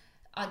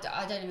 I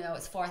don't even know what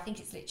it's for. I think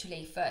it's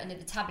literally for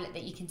another tablet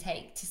that you can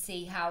take to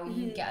see how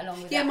you get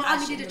along with it. Yeah, my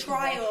auntie did a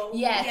trial.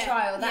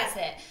 Trial, that's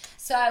it.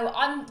 So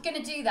I'm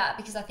going to do that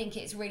because I think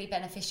it's really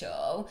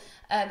beneficial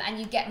and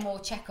you get more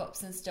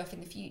checkups and stuff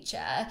in the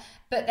future.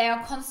 But they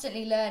are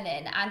constantly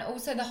learning. And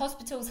also the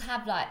hospitals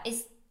have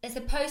it's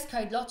a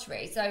postcode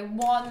lottery. So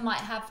one might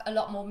have a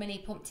lot more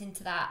money pumped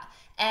into that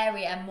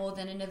area more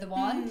than another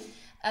one.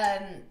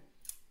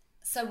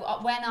 So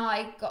when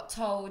I got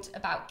told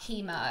about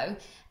chemo,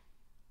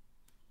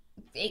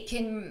 it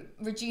can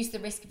reduce the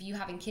risk of you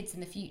having kids in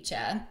the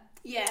future.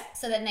 Yeah.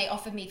 So then they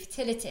offered me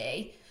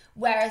fertility.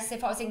 Whereas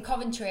if I was in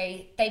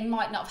Coventry, they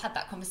might not have had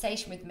that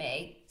conversation with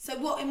me. So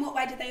in what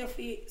way did they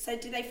offer you? So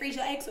did they freeze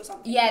your eggs or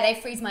something? Yeah, they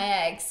freeze my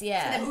eggs,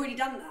 yeah. So they've already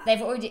done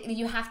that?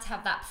 You have to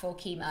have that before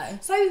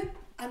chemo. So,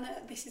 and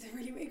this is a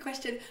really weird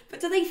question, but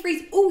do they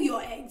freeze all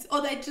your eggs?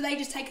 Or do they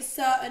just take a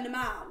certain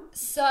amount?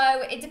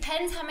 So it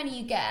depends how many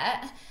you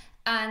get.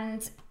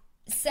 And...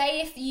 say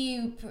if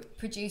you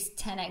produce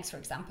 10 eggs, for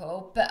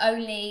example, but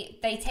only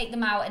they take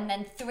them out and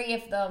then 3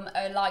 of them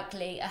are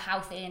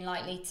healthy and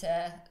likely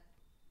to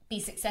be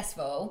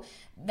successful,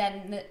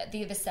 then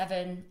the other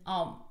 7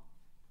 aren't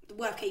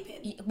worth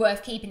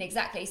keeping,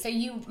 exactly. So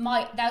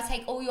they'll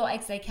take all your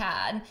eggs they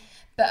can,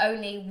 but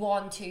only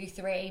 1, 2,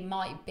 3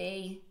 might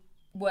be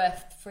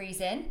worth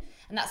freezing.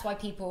 And that's why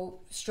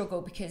people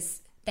struggle,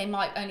 because they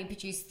might only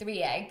produce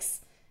 3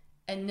 eggs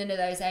and none of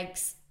those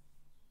eggs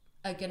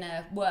are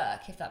gonna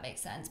work, if that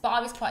makes sense. But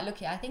I was quite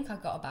lucky. I think I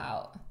got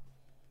about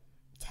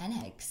 10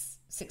 eggs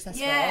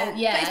successful. Yeah.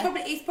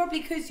 But it's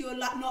probably because you're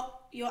not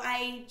your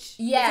age.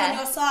 Yeah. It's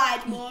on your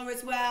side more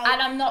as well.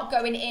 And I'm not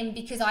going in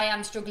because I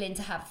am struggling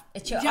to have a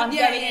child. I'm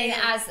going in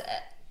as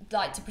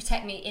to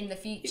protect me in the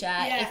future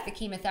if the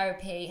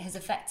chemotherapy has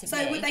affected me.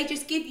 So would they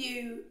just give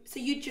you? So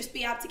you'd just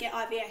be able to get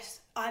IVF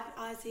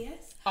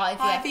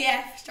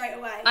straight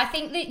away. I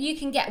think that you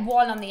can get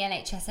one on the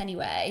NHS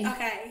anyway.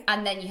 Okay.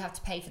 And then you have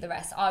to pay for the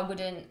rest. I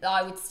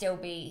would still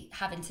be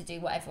having to do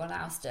what everyone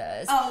else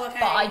does. Oh, okay.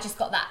 But I just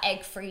got that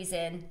egg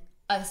freezing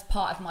as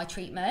part of my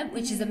treatment,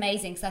 which is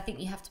amazing, because I think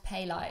you have to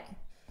pay I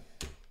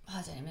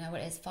don't even know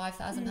what it is,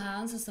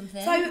 £5,000 or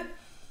something. So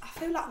I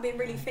feel like I'm being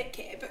really thick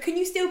here, but can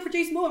you still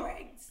produce more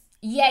eggs?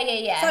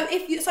 Yeah.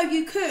 So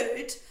you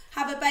could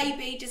have a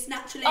baby just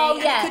naturally,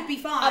 and it could be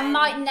fine. I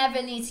might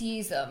never need to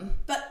use them,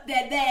 but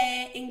they're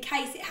there in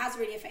case it has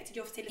really affected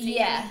your fertility.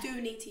 Yeah, and you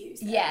do need to use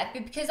them. Yeah,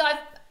 but because I've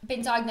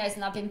been diagnosed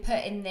and I've been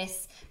put in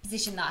this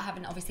position that I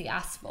haven't obviously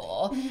asked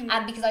for,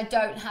 and because I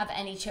don't have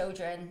any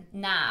children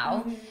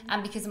now,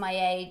 and because of my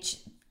age,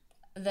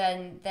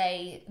 then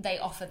they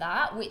offer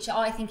that, which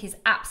I think is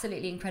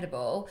absolutely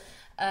incredible.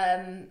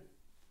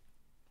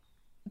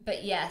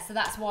 But yeah, so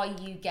that's why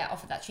you get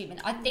offered that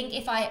treatment. I think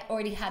if I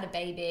already had a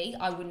baby,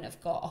 I wouldn't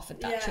have got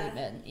offered that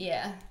treatment.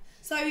 Yeah.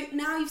 So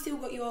now you've still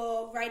got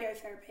your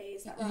radiotherapy,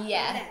 is that right?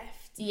 Yeah. Left.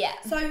 Yeah.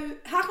 So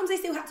how comes they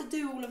still have to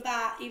do all of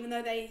that, even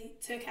though they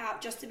took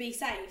out just to be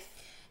safe?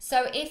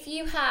 So if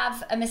you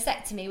have a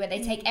mastectomy where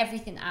they take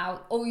everything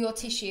out, all your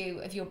tissue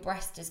of your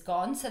breast is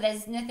gone. So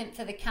there's nothing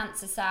for the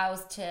cancer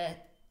cells to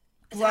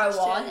grow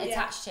on,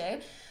 attach to.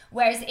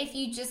 Whereas if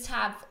you just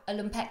have a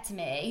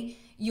lumpectomy,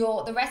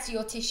 the rest of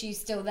your tissue's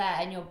still there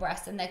in your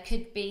breast, and there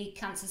could be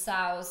cancer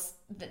cells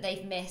that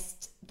they've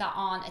missed that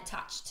aren't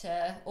attached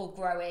to or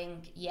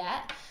growing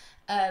yet.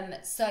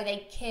 So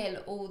they kill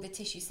all the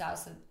tissue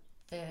cells so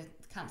the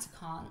cancer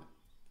can't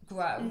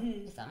grow,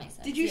 if that makes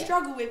sense. Did you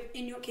struggle with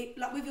your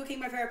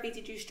chemotherapy?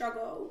 Did you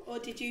struggle, or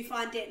did you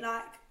find it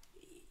like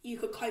you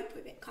could cope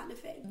with it, kind of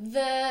thing?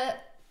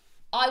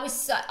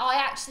 I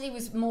actually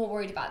was more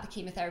worried about the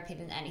chemotherapy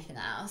than anything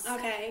else.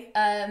 Okay.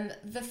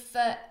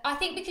 I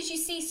think because you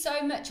see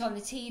so much on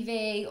the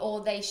TV,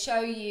 or they show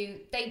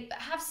you, they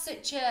have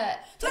such a.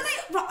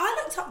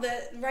 I looked up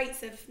the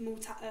rates of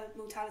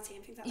mortality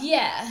and things like that.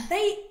 Yeah.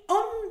 They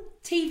on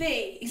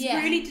TV. It's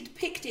really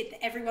depicted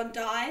that everyone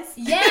dies.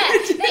 Yeah,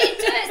 it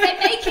does. They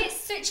make it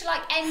such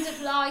like end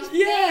of life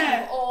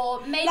thing,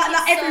 or make it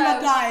like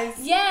everyone dies.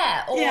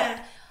 Yeah.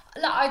 Or,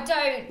 like,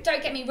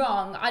 don't get me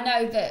wrong, I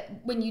know that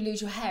when you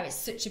lose your hair it's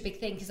such a big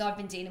thing, because I've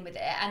been dealing with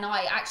it and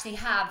I actually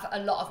have a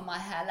lot of my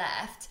hair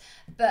left,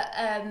 but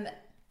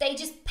they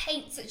just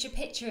paint such a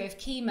picture of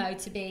chemo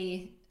to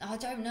be, I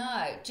don't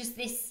know, just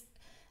this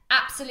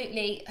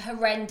absolutely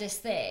horrendous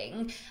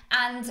thing.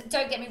 And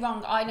don't get me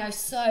wrong, I know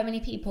so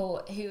many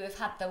people who have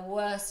had the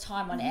worst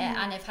time on it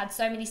and have had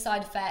so many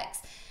side effects,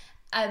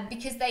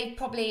 because they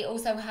probably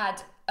also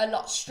had a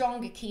lot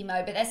stronger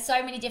chemo, but there's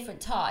so many different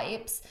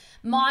types.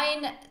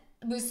 Mine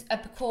was a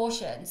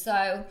precaution,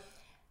 so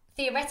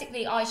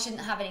theoretically I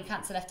shouldn't have any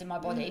cancer left in my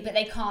body, but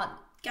they can't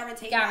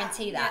guarantee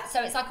that. Yeah.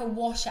 So it's like a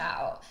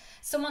washout.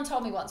 Someone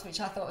told me once,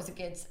 which I thought was a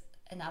good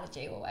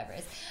analogy or whatever it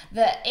is,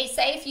 that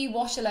say if you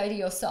wash a load of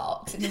your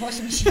socks in the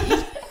washing machine.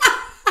 Someone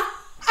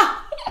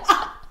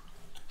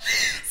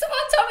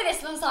told me this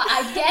and I was like,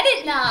 I get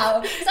it now,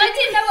 because I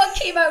didn't know what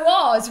chemo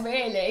was,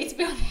 really, to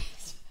be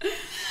honest.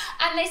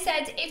 And they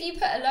said if you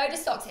put a load of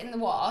socks in the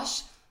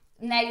wash,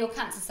 and they're your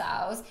cancer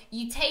cells,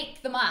 you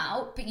take them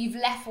out, but you've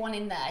left one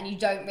in there and you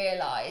don't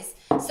realise.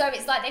 So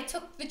it's like they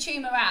took the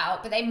tumour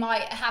out, but they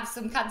might have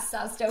some cancer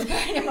cells still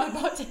going in my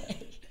body.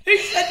 Who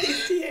said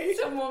this to you?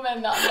 Some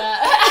woman that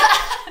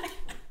I met.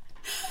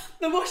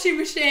 The washing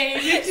machine.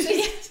 I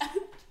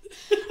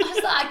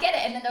was like, I get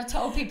it. And then I've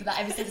told people that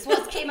ever since.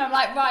 What's chemo? I'm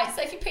like, right,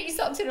 so if you put your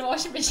socks in the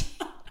washing machine.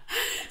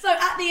 So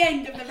at the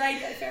end of the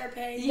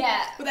radiotherapy,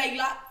 will they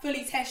like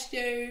fully test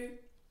you?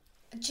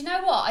 Do you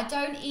know what? I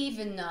don't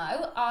even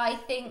know. I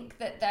think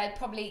that they'd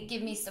probably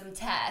give me some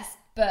tests,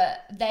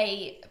 but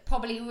they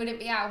probably wouldn't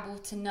be able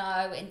to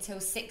know until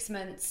 6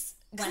 months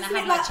when I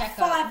had my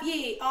checkup.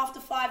 After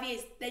 5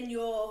 years, then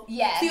you're...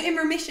 Yeah. So you're in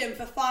remission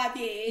for 5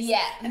 years.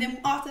 Yeah. And then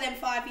after them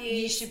 5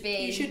 years... You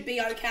should be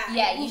okay.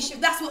 Yeah, you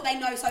should... That's what they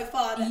know so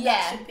far,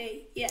 that should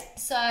be. Yeah.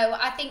 So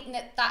I think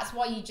that's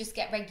why you just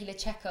get regular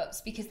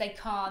checkups, because they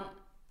can't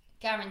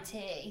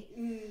guarantee...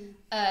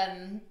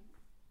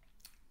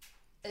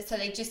 So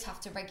they just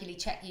have to regularly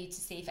check you to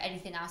see if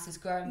anything else has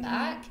grown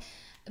back.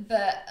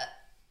 But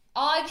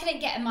I couldn't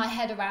get in my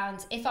head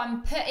around, if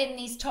I'm putting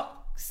these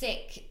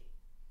toxic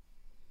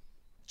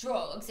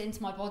drugs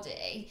into my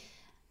body,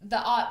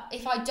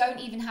 if I don't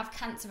even have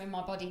cancer in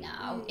my body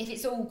now, if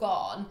it's all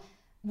gone,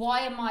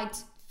 why am I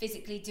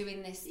physically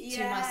doing this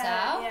to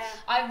myself? Yeah.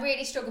 I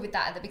really struggled with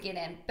that at the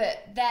beginning,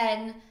 but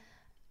then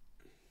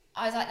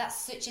I was like, that's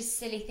such a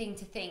silly thing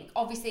to think.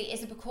 Obviously,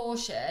 it's a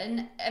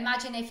precaution.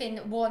 Imagine if in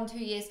 1-2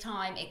 years'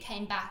 time it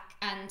came back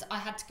and I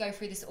had to go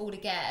through this all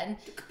again.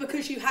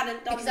 Because you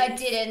hadn't done Because I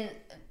didn't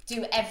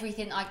do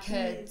everything I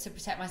could to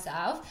protect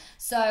myself.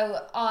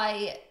 So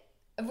I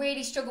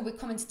really struggled with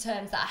coming to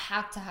terms that I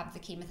had to have the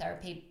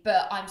chemotherapy,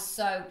 but I'm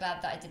so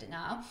glad that I did it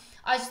now.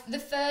 The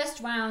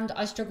first round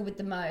I struggled with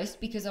the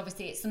most, because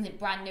obviously it's something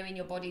brand new in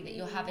your body that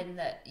you're having,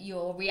 that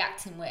you're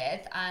reacting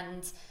with,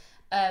 and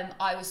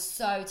I was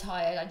so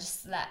tired. I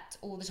just slept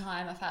all the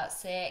time. I felt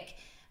sick.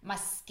 My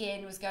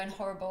skin was going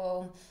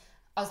horrible.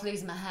 I was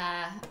losing my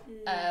hair.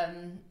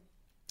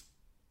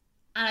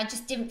 And I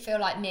just didn't feel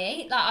like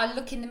me. Like, I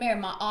look in the mirror,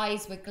 my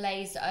eyes were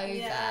glazed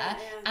over,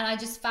 and I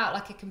just felt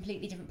like a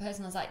completely different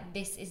person. I was like,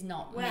 this is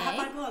not me. Where have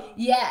I gone?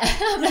 Yeah.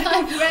 I'm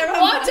like,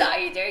 what are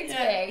you doing to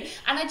me?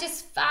 And I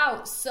just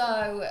felt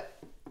so,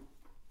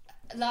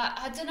 like,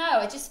 I don't know,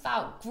 I just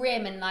felt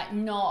grim and like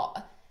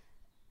not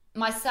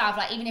myself.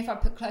 Like, even if I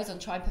put clothes on,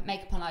 try and put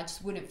makeup on, I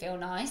just wouldn't feel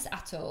nice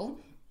at all.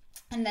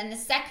 And then the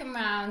second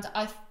round,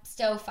 I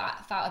still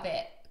felt a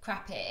bit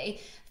crappy.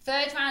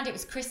 Third round, it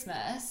was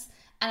Christmas.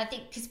 And I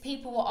think because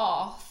people were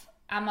off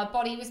and my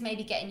body was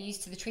maybe getting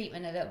used to the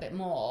treatment a little bit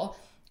more,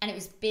 and it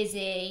was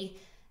busy,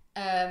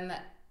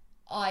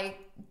 I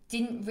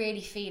didn't really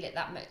feel it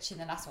that much in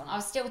the last one. I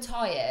was still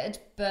tired,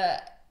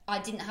 but I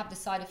didn't have the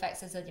side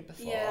effects as I did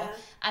before. Yeah.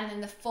 And then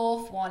the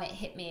fourth one, it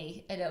hit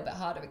me a little bit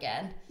harder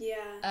again.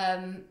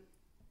 Yeah.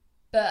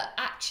 But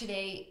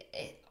actually,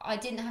 I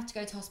didn't have to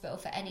go to hospital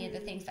for any of the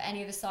things, for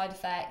any of the side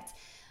effects.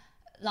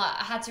 Like,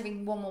 I had to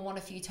ring 111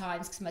 a few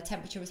times because my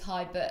temperature was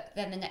high, but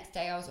then the next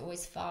day I was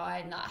always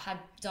fine. Like, I had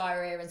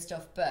diarrhea and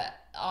stuff, but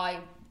I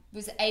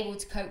was able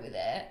to cope with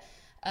it.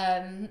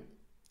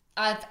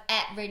 I've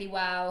ate really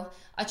well.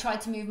 I tried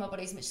to move my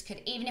body as much as I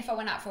could. Even if I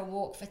went out for a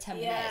walk for 10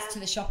 minutes to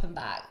the shop and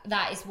back,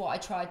 that is what I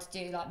tried to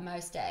do like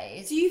most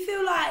days. Do you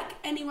feel like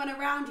anyone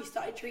around you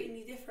started treating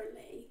you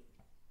differently?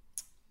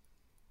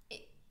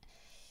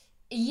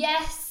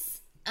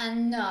 Yes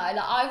and no. Like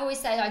I've always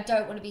said I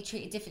don't want to be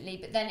treated differently,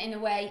 but then in a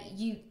way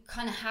you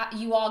kind of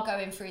you are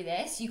going through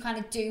this. You kind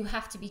of do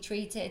have to be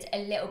treated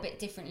a little bit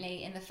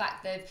differently in the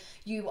fact that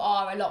you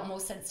are a lot more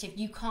sensitive.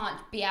 You can't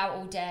be out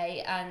all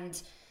day,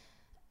 and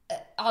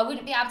I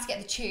wouldn't be able to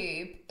get the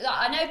tube.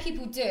 Like, I know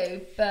people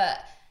do, but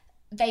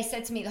they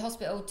said to me at the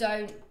hospital,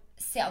 don't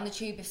sit on the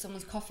tube if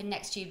someone's coughing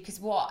next to you, because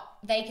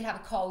they could have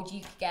a cold,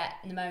 you could get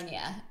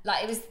pneumonia.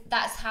 Like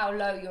that's how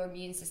low your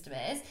immune system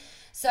is.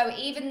 So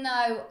even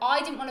though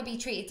I didn't want to be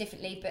treated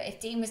differently, but if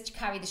Dean was to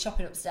carry the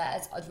shopping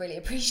upstairs, I'd really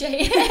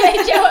appreciate it. Do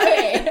you know what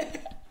I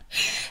mean?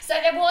 So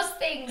there was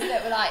things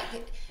that were like,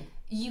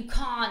 you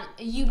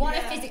want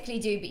to physically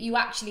do, but you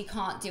actually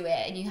can't do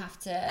it, and you have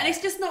to. And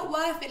it's just not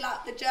worth it,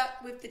 like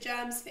with the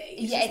germs thing.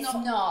 It's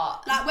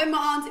not. Like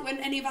when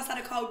any of us had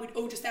a cold, we'd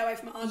all just stay away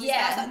from my auntie's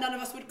house. Like none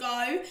of us would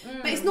go.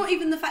 But it's not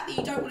even the fact that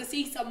you don't want to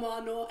see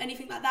someone or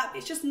anything like that. But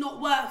it's just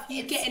not worth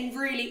you getting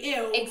really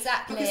ill.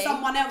 Exactly. Because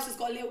someone else has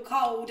got a little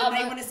cold and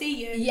they want to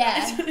see you.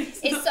 Yeah.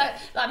 It's so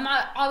like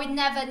I would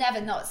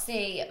never not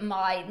see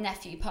my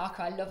nephew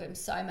Parker. I love him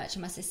so much,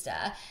 and my sister.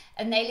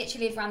 And they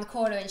literally live around the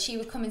corner, and she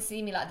would come and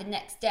see me like the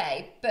next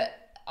day. But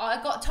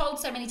I got told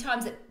so many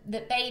times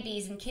that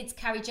babies and kids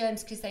carry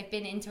germs because they've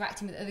been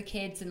interacting with other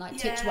kids and like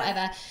touch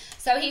whatever.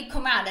 So he'd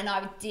come round and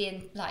I would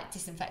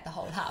disinfect the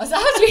whole house. That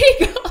was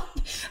really good.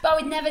 But I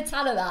would never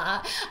tell her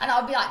that. And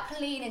I'd be like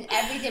cleaning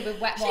everything with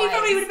wet wipes. She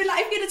probably would have been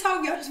like, if you'd have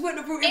told me, I just wouldn't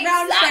have brought him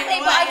round straight away.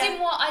 Exactly,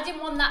 but I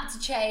didn't want that to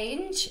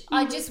change.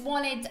 I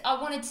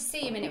wanted to see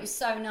him, and it was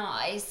so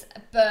nice.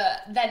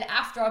 But then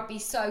after, I'd be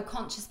so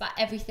conscious about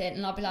everything,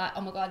 and I'd be like,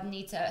 oh my God, I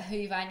need to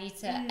hoover, I need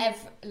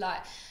to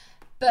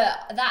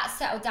But that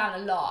settled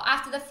down a lot.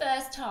 After the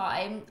first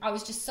time, I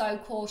was just so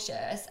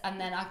cautious,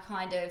 and then I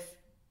kind of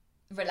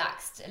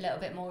relaxed a little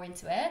bit more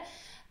into it.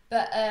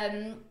 But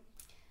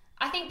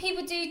I think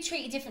people do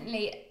treat you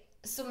differently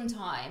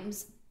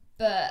sometimes,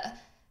 but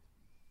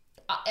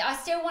I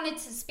still wanted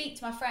to speak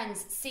to my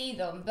friends, see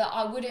them, but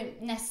I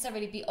wouldn't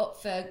necessarily be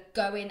up for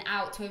going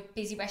out to a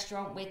busy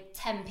restaurant with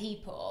 10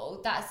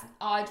 people.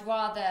 I'd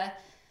rather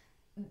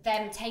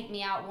them take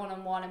me out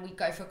one-on-one and we'd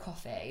go for a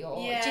coffee, or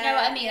do you know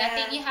what I mean? I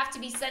think you have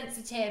to be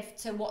sensitive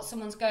to what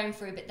someone's going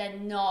through, but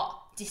then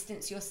not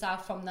distance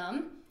yourself from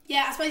them.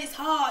 Yeah, I suppose it's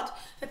hard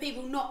for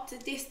people not to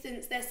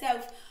distance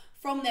themselves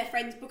from their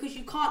friends because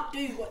you can't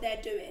do what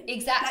they're doing.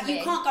 Exactly. Like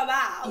you can't go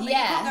out. Like, you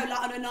can't go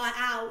like on a night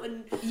out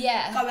and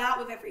go out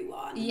with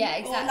everyone. Yeah,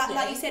 exactly. Or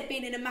like you said,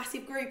 being in a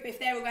massive group, if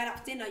they're all going out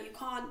for dinner, you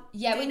can't do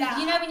that.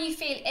 You know when you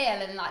feel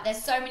ill and like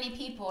there's so many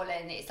people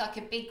and it's like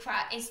a big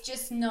crowd, it's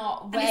just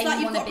not where you want to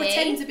be. You've got to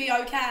pretend to be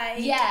okay.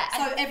 Yeah.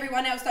 So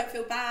everyone else don't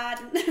feel bad.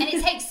 And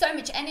it takes so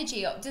much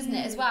energy up, doesn't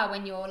it, as well,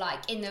 when you're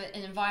like in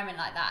an environment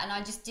like that. And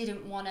I just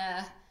didn't want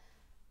to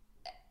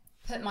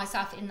put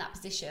myself in that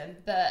position.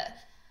 But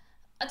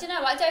I don't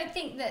know, I don't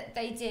think that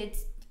they did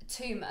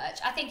too much.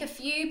 I think a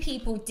few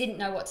people didn't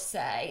know what to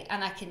say,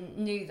 and I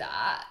knew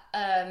that.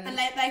 And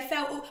they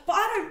felt, but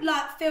I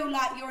don't feel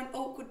like you're an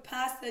awkward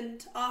person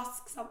to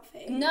ask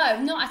something.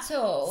 No, not at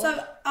all.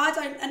 So I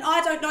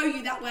don't know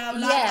you that well.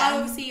 Like I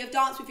obviously have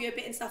danced with you a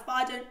bit and stuff,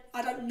 but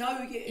I don't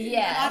know you.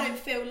 Yeah. And I don't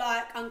feel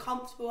like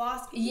uncomfortable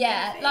asking you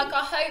anything. Like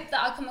I hope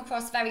that I come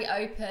across very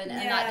open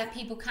and like that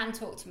people can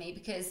talk to me,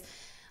 because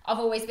I've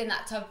always been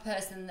that type of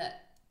person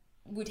that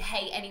would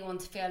hate anyone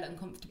to feel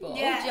uncomfortable. Do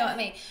you know what I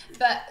mean?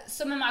 But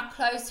some of my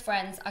close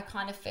friends, I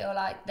kind of feel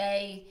like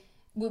they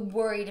were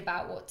worried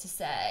about what to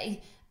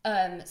say.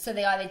 So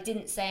they either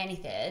didn't say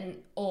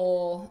anything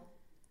or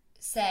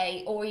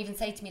even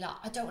say to me like,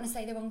 I don't want to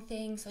say the wrong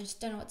thing, so I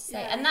just don't know what to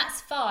say. And that's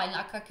fine.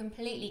 Like I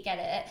completely get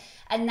it.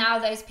 And now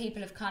those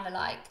people have kind of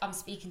like, I'm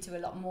speaking to a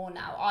lot more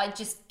now. I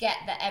just get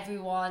that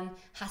everyone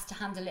has to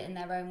handle it in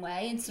their own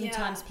way, and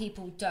sometimes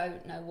people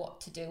don't know what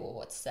to do or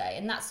what to say,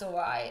 and that's all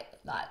right.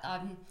 Like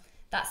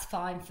that's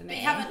fine for me. But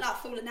you haven't like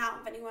fallen out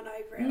with anyone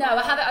over it? No,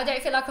 I haven't. I don't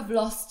feel like I've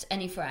lost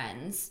any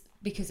friends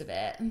because of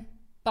it.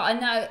 But I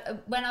know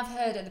when I've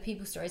heard other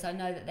people's stories, I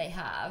know that they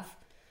have.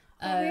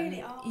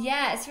 Really?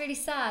 Yeah, it's really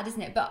sad,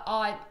 isn't it? But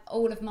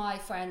all of my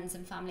friends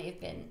and family have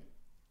been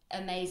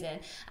amazing.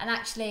 And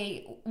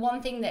actually,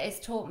 one thing that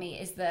it's taught me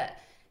is that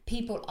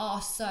people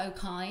are so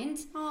kind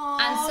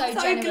and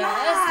so generous.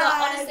 Like,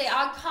 honestly,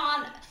 I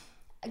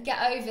can't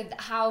get over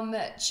how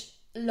much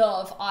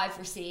love I've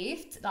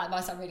received. That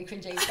might sound really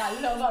cringy,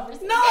 but love I've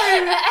received. No,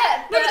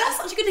 but that's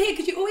such a good to hear,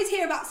 because you always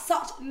hear about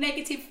such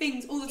negative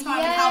things all the time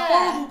and how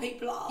horrible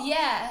people are.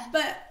 Yeah,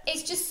 but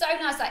it's just so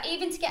nice. Like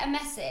even to get a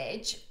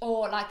message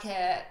or like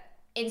a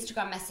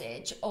Instagram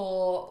message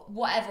or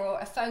whatever, or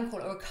a phone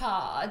call or a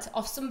card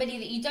of somebody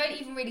that you don't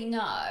even really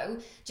know,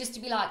 just to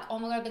be like, oh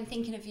my God, I've been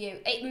thinking of you.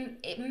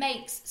 It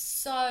makes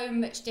so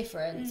much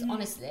difference,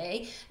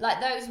 honestly.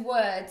 Like, those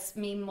words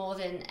mean more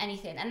than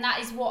anything. And that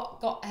is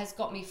what has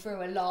got me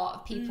through a lot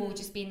of people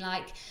just being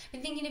like,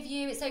 been thinking of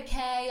you, it's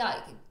okay, like,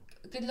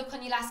 good luck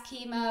on your last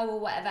chemo or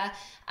whatever.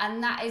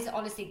 And that is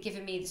honestly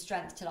given me the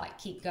strength to like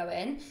keep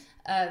going.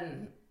 Are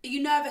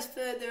you nervous for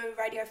the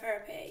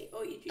radiotherapy,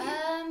 or you?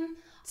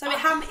 So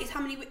how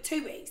many?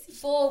 2 weeks.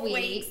 4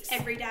 weeks.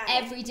 Every day.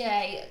 Every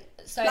day.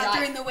 So like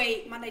during the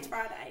week, Monday to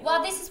Friday.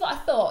 Well, this is what I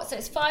thought. So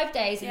it's 5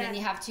 days, and then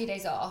you have 2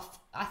 days off,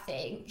 I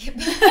think.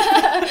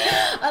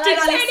 I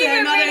don't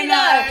even really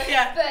know.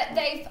 Yeah. But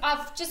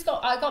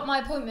I got my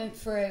appointment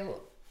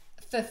through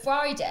for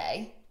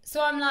Friday.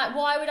 So I'm like,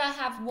 why would I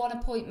have one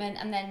appointment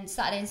and then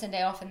Saturday and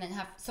Sunday off and then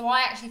have... So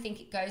I actually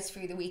think it goes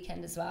through the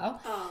weekend as well.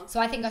 Oh. So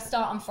I think I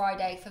start on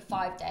Friday for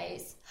 5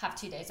 days, have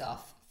 2 days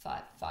off,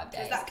 five days.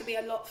 Because that could be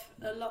a lot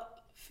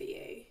for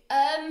you.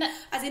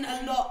 As in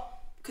a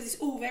lot, because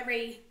it's all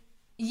very...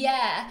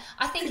 Yeah,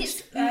 I think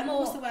it's more...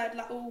 What's the word?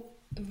 Like all...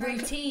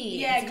 Routine.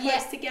 Yeah,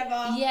 close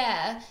together.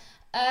 Yeah.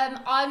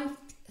 I've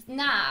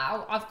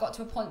got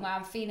to a point where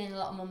I'm feeling a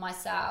lot more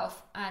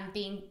myself and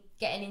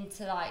getting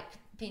into like...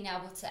 being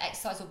able to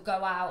exercise or go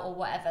out or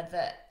whatever,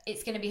 that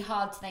it's going to be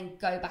hard to then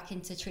go back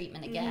into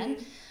treatment again.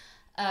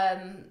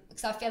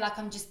 Because I feel like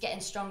I'm just getting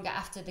stronger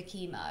after the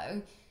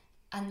chemo,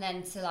 and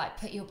then to like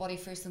put your body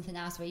through something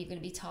else where you're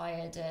going to be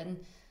tired and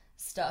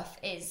stuff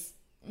is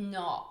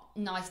not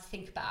nice to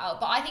think about.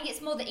 But I think it's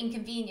more the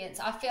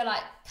inconvenience. I feel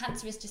like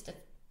cancer is just an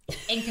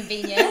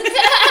inconvenience.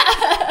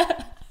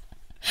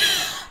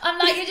 I'm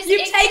like,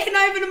 you've taken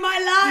over my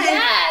life.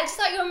 Yeah, just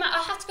like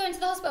I have to go into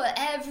the hospital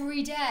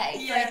every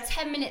day for a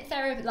 10-minute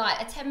therapy,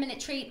 like a 10-minute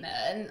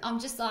treatment. I'm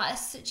just like,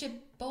 it's such a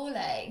ball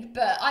ache.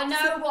 But I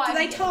know why. Do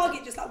they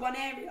target just like one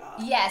area?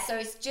 Yeah, so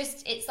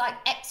it's like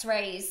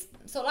X-rays,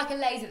 sort of like a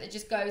laser that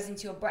just goes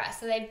into your breast.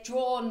 So they've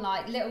drawn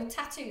like little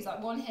tattoos,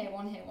 like one here,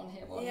 one here, one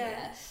here, one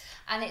here,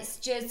 and it's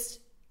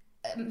just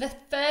the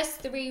first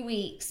 3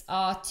 weeks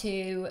are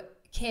to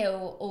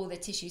kill all the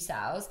tissue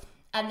cells.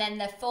 And then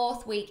the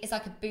 4th week is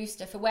like a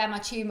booster for where my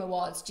tumour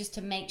was, just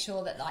to make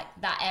sure that like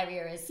that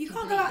area is You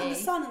completely... can't go out in the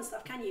sun and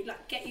stuff, can you?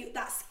 Like is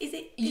that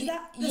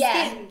the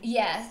skin?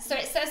 Yeah. So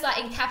it says like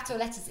in capital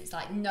letters, it's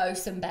like no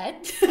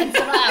sunbed. And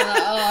so I'm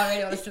like, oh, I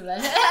really want a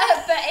sunbed.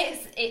 But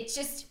it's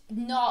just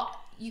not,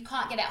 you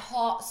can't get it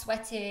hot,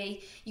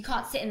 sweaty. You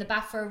can't sit in the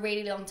bath for a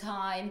really long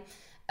time,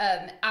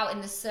 out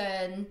in the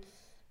sun.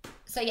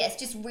 So yeah, it's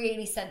just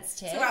really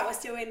sensitive. So right, we're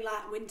still in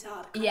like winter.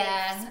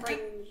 Spring.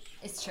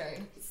 It's true.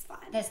 It's fine.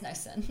 There's no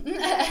sun. And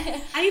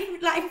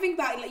if you think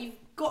about it, like you've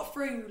got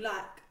through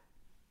like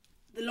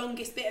the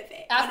longest bit of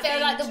it. I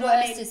feel like the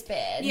worst has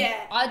been.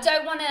 Yeah. I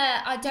don't want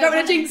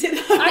to jinx it.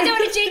 I don't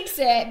want to jinx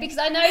it, because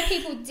I know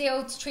people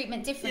deal to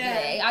treatment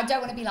differently. Yeah. I don't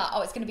want to be like,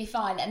 oh, it's going to be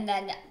fine, and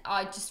then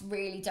I just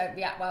really don't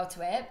react well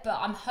to it. But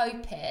I'm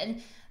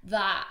hoping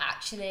that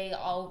actually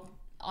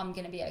I'm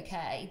going to be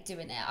okay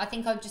doing it. I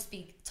think I'll just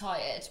be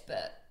tired,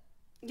 but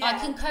I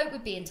can cope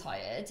with being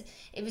tired.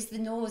 It was the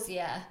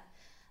nausea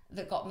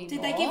that got me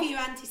Did more. they give you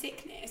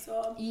anti-sickness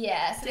or?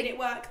 Yeah. So did it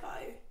work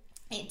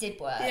though? It did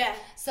work. Yeah.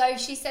 So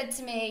she said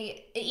to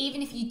me,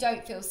 even if you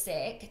don't feel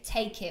sick,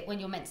 take it when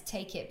you're meant to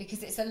take it,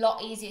 because it's a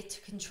lot easier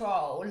to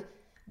control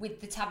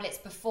with the tablets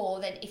before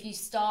than if you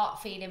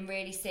start feeling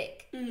really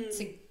sick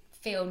to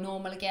feel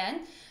normal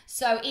again.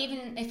 So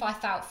even if I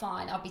felt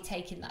fine, I'll be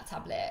taking that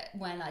tablet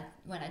when I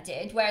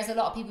did. Whereas a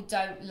lot of people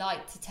don't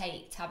like to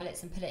take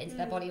tablets and put it into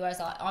their body, whereas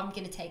I'm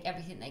going to take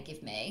everything they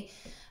give me.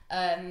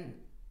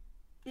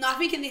 No, I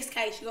think in this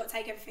case you've got to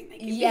take everything they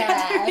give you.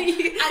 Yeah.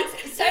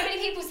 And so many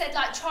people said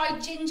like try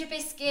ginger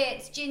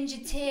biscuits,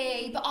 ginger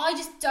tea, but I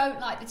just don't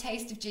like the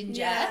taste of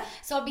ginger. Yeah.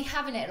 So I'll be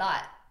having it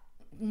like,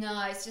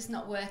 no, it's just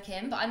not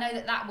working. But I know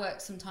that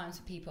works sometimes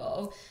for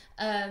people.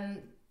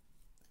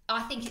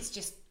 I think it's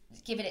just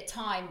giving it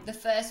time. The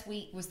first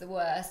week was the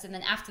worst, and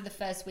then after the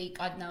first week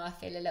I'd know I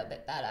feel a little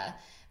bit better,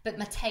 but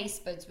my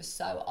taste buds were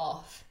so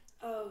off.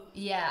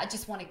 Yeah, I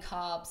just wanted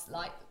carbs,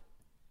 like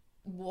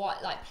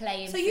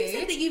plain food. So you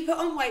said that you put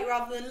on weight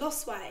rather than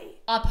lost weight.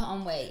 I put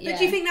on weight, yeah. But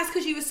do you think that's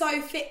because you were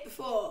so fit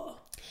before?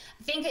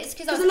 I think it's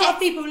because a lot of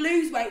people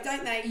lose weight,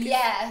 don't they?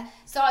 Yeah,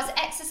 so I was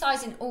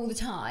exercising all the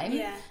time.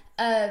 Yeah.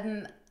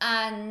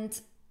 And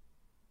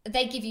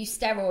they give you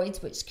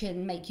steroids which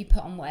can make you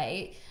put on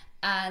weight.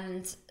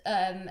 And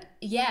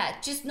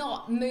just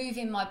not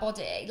moving my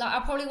body. Like I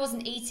probably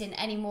wasn't eating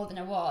any more than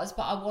I was,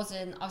 but I was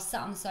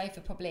sat on the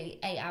sofa probably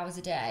 8 hours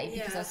a day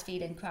because I was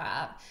feeling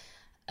crap.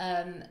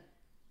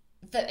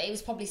 That it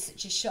was probably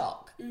such a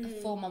shock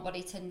for my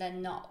body to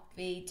then not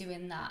be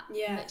doing that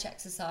much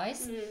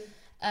exercise.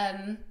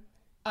 I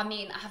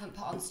mean, I haven't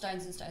put on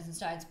stones and stones and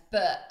stones,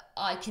 but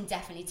I can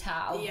definitely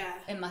tell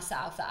in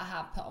myself that I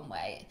have put on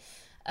weight.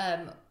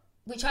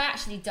 Which I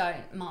actually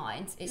don't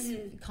mind.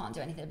 You can't do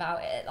anything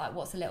about it. Like,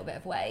 what's a little bit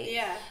of weight?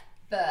 Yeah.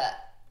 But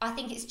I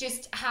think it's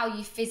just how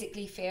you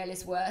physically feel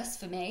is worse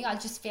for me. I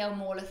just feel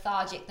more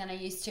lethargic than I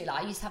used to.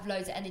 Like I used to have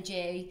loads of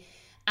energy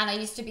and I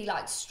used to be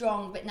like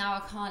strong, but now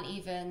I can't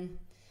even.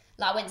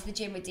 Like I went to the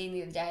gym with Dean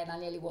the other day and I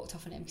nearly walked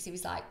off on him because he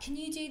was like, can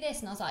you do this?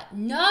 And I was like,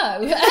 no. I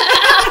was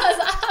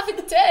like, I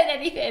haven't done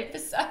anything for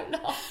so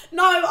long.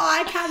 No,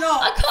 I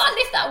cannot. I can't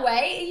lift that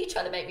weight. Are you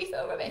trying to make me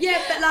feel rubbish?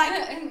 Yeah, but like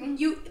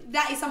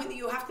that is something that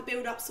you'll have to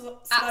build up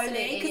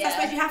slowly. Because I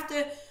suppose you have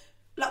to,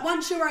 like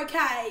once you're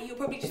okay, you'll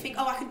probably just think,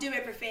 oh, I can do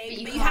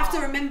everything. But you have to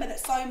remember that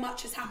so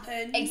much has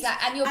happened.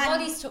 Exactly. And your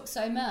body's took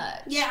so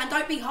much. Yeah, and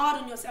don't be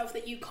hard on yourself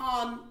that you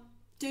can't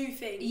do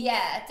things.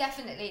 Yeah,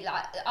 definitely.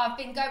 Like I've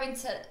been going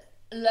to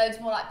loads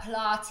more like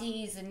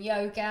Pilates and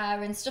yoga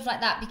and stuff like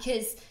that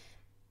because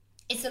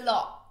it's a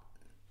lot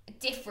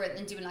different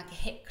than doing like a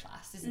HIIT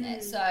class, isn't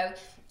it? So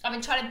I've been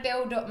trying to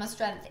build up my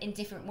strength in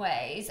different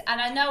ways, and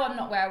I know I'm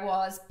not where I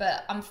was,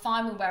 but I'm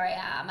fine with where I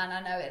am, and I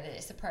know that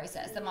it's a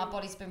process, that my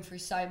body's been through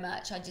so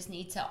much. I just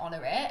need to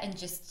honour it and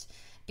just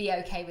be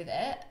okay with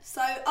it.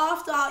 So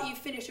after you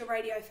finish your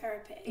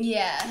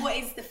radiotherapy, what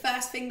is the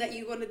first thing that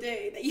you want to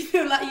do that you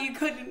feel like you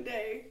couldn't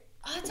do?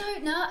 I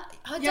don't know.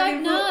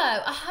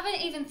 I haven't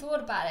even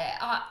thought about it.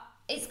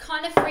 It's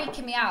kind of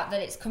freaking me out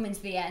that it's coming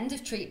to the end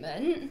of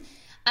treatment.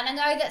 And I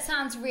know that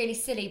sounds really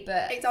silly,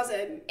 but it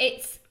doesn't.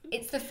 It's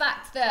the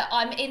fact that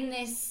I'm in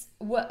this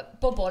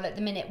bubble at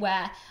the minute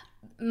where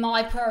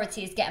my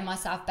priority is getting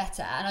myself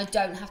better and I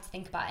don't have to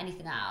think about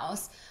anything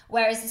else.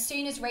 Whereas as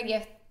soon as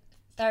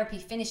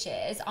radiotherapy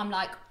finishes,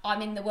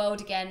 I'm in the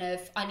world again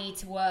of I need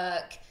to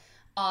work.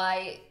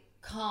 I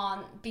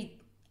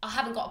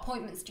haven't got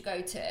appointments to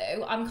go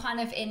to. I'm kind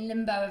of in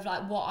limbo of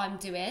like what I'm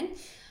doing.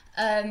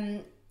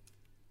 And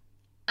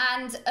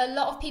a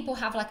lot of people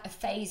have like a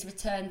phased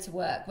return to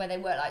work where they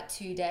work like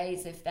 2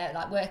 days. If they're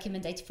like working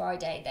Monday to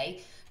Friday,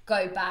 they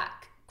go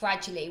back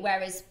gradually.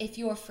 Whereas if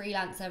you're a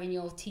freelancer and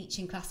you're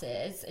teaching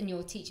classes and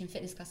you're teaching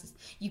fitness classes,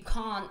 you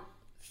can't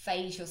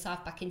phase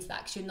yourself back into that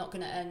because you're not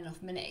going to earn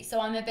enough money.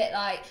 So I'm a bit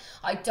like,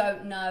 I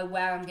don't know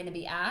where I'm going to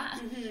be at.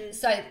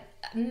 So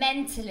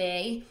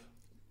mentally,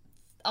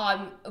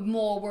 I'm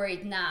more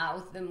worried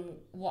now than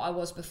what I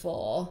was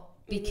before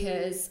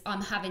because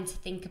I'm having to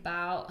think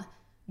about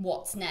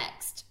what's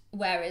next.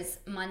 Whereas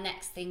my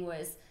next thing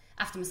was,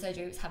 after my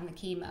surgery, it was having the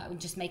chemo and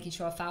just making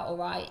sure I felt all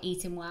right,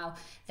 eating well.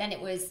 Then it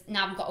was,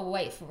 now I've got to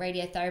wait for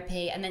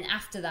radiotherapy. And then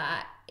after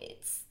that,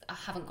 I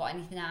haven't got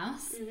anything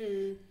else.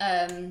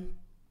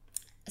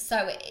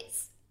 So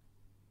it's,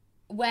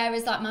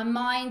 whereas like my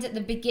mind at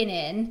the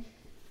beginning,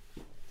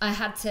 I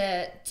had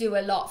to do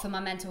a lot for my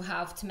mental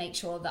health to make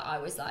sure that I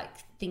was like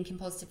thinking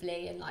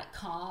positively and like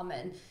calm,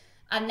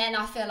 and then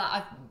I feel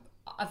like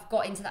I've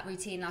got into that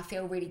routine and I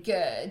feel really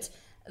good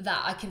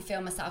that I can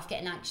feel myself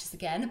getting anxious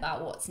again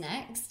about what's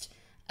next.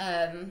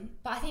 But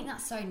I think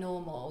that's so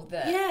normal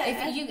that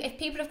if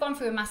people have gone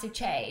through a massive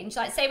change,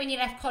 like say when you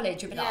left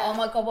college, you'd be like, oh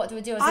my God, what do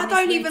I do? I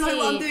don't even know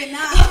what I'm doing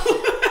now.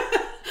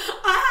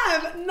 I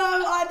have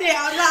no idea.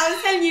 I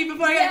was telling you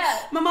before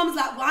my mum's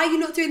like, why are you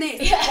not doing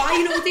this? Why are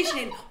you not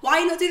auditioning? Why are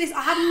you not doing this?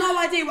 I have no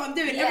idea what I'm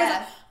doing. Everyone's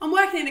like, I'm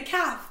working in a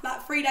cafe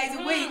like 3 days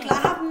a week. Like,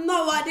 I have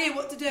no idea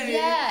what to do.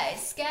 Yeah,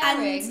 it's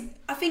scary. And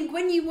I think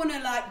when you want to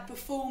like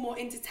perform or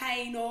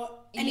entertain or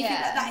anything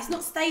like that, it's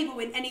not stable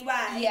in any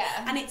way.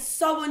 Yeah. And it's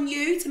so on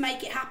you to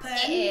make it happen.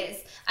 It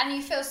is. And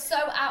you feel so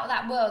out of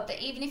that world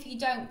that even if you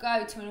don't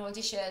go to an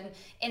audition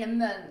in a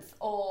month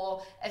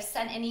or have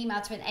sent an email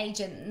to an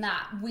agent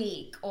that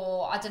week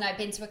or, I don't know,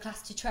 been to a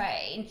class to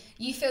train,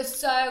 you feel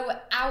so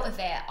out of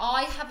it.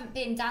 I haven't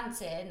been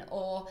dancing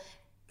or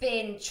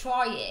been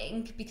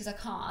trying, because I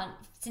can't,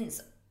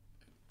 since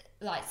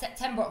like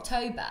September,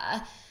 October,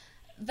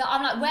 that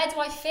I'm like, where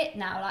do I fit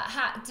now? Like,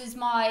 how does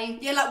my...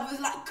 Yeah,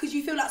 like, because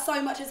you feel like so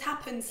much has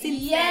happened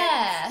since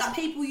then. Like,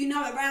 people you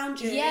know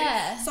around you.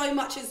 Yeah. So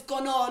much has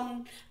gone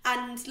on,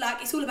 and,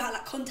 like, it's all about,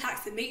 like,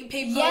 contacts and meeting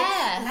people.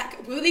 Yeah. And,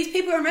 like, will these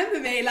people remember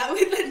me? Like,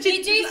 with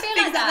you do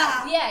feel like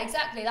that. Yeah,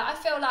 exactly. Like, I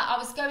feel like I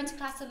was going to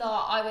class a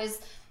lot. I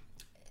was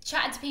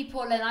chatting to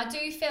people, and I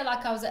do feel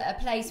like I was at a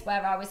place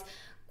where I was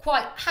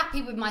quite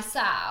happy with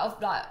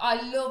myself. Like,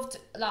 I loved,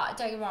 like,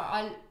 don't get me wrong,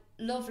 I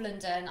love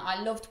London,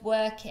 I loved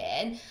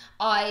working.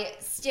 I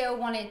still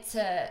wanted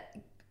to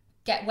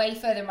get way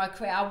further in my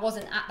career. I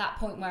wasn't at that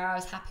point where I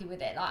was happy with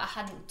it. Like, I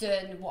hadn't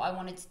done what I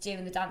wanted to do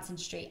in the dance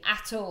industry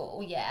at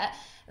all yet.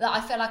 That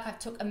I feel like I've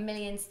took a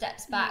million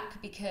steps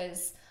back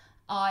because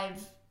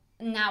I've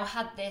now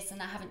had this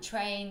and I haven't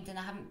trained and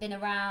I haven't been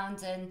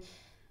around, and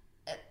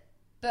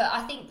but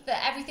I think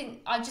that everything,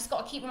 I just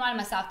got to keep reminding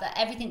myself that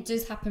everything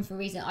does happen for a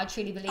reason. I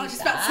truly believe that. I was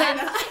just about to say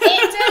that.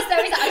 It does.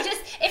 There is.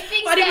 If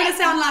things I didn't want to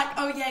sound like,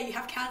 oh yeah, you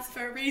have cancer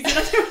for a reason.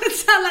 I didn't want to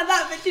sound like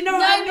that, but you know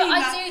what I mean? No, but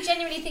I do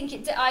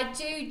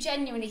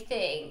genuinely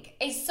think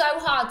it's so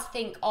hard to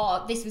think,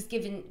 oh, this was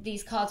given,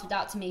 these cards were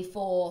dealt to me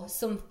for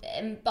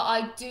something. But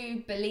I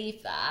do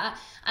believe that,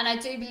 and I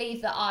do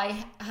believe that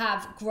I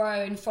have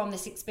grown from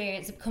this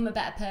experience, become a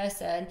better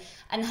person,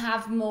 and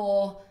have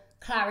more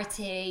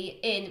clarity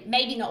in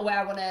maybe not where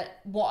I want to,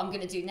 what I'm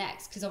going to do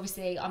next, because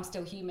obviously I'm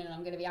still human and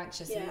I'm going to be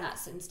anxious, and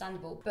that's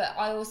understandable. But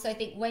I also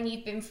think when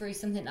you've been through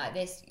something like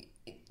this,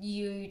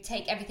 you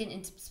take everything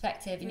into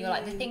perspective, and you're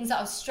like, the things that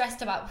I was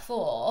stressed about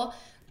before,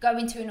 go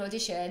into an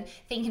audition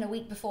thinking a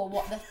week before,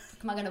 what the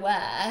fuck am I going to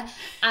wear?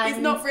 And it's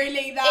not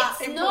really that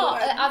it's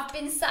important. not. I've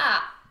been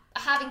sat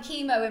having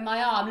chemo in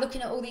my arm,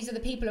 looking at all these other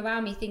people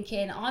around me,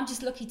 thinking I'm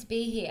just lucky to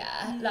be here.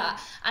 Like,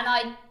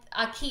 and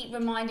I keep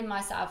reminding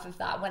myself of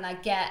that when I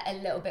get a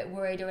little bit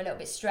worried or a little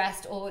bit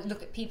stressed, or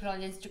look at people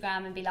on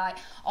Instagram and be like,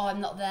 oh, I'm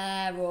not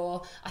there,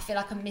 or I feel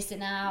like I'm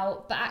missing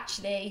out. But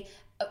actually,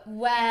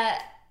 where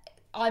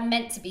I'm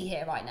meant to be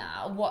here right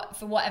now,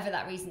 for whatever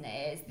that reason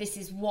is, this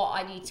is what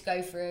I need to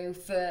go through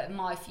for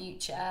my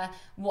future,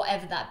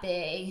 whatever that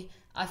be.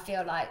 I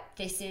feel like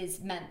this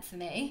is meant for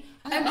me.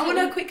 I want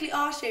to quickly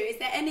ask you, is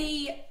there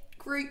any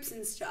groups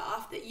and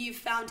stuff that you've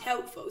found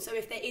helpful? So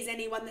if there is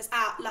anyone that's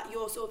at like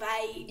your sort of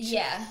age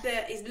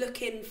that is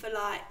looking for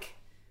like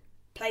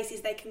places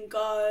they can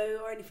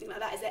go or anything like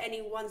that, is there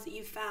any ones that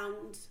you've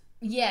found?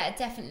 Yeah,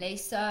 definitely.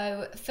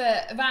 So for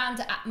around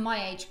at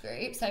my age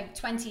group, so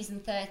 20s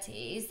and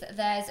 30s,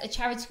 there's a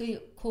charity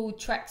called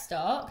Trek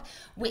Stock,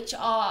 which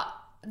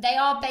they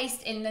are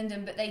based in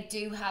London, but they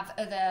do have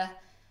other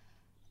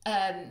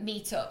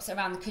meetups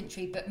around the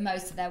country, but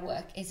most of their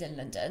work is in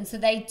London. So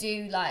they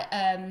do like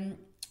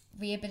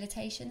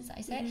rehabilitations,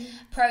 I say,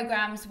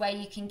 programs where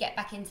you can get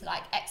back into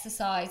like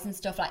exercise and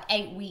stuff, like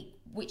 8 week,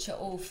 which are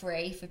all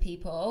free for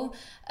people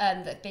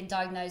that have been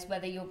diagnosed,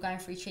 whether you're going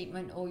through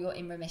treatment or you're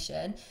in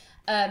remission.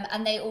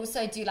 And they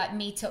also do like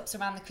meetups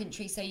around the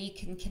country, so you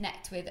can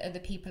connect with other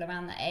people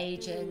around that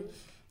age. And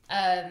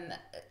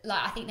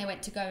like I think they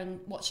went to go and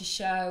watch a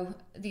show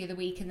the other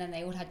week, and then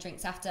they all had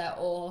drinks after.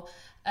 Or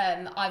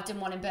I've done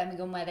one in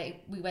Birmingham where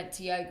we went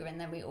to yoga,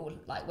 and then we all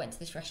like went to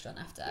this restaurant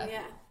after.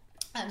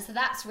 So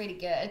that's really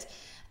good.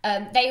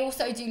 They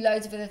also do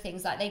loads of other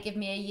things, like they give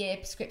me a year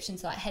prescription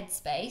to like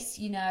Headspace,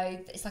 you know,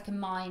 it's like a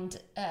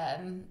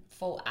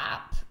mindful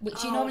app,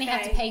 which you normally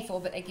have to pay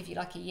for, but they give you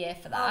like a year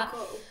for that.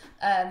 Cool.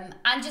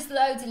 And just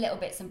loads of little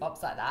bits and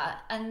bobs like that.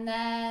 And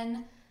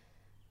then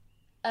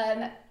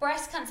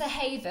Breast Cancer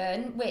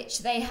Haven, which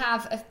they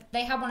have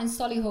one in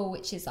Solihull,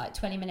 which is like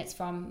 20 minutes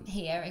from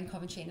here in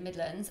Coventry in the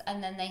Midlands,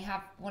 and then they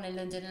have one in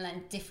London, and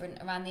then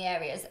different around the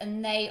areas,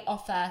 and they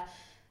offer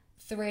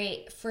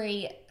 3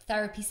 free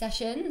therapy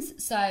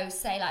sessions. So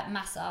say like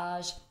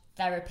massage,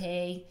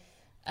 therapy,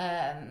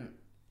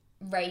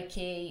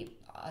 Reiki,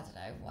 I don't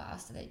know, what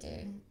else do they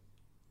do?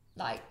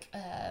 Like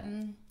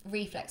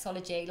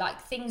reflexology, like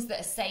things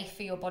that are safe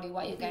for your body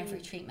while you're going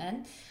through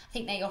treatment. I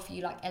think they offer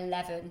you like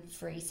 11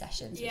 free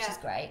sessions, which is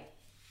great.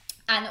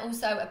 And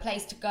also a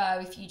place to go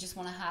if you just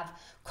want to have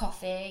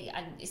coffee,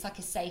 and it's like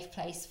a safe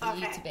place for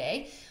you to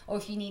be, or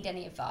if you need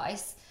any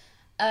advice.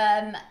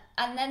 And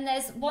then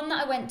there's one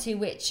that I went to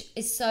which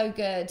is so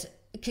good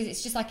because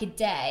it's just like a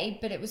day,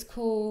 but it was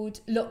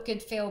called Look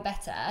Good, Feel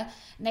Better, and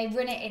they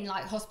run it in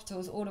like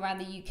hospitals all around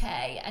the UK,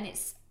 and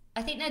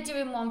I think they're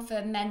doing one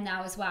for men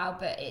now as well,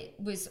 but it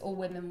was all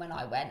women when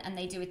I went, and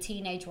they do a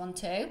teenage one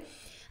too.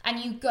 And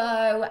you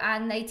go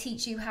and they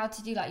teach you how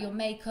to do like your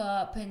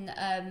makeup,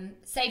 and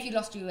say if you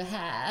lost your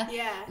hair,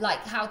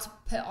 like how to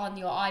put on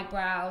your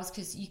eyebrows,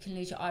 because you can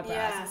lose your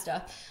eyebrows and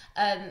stuff,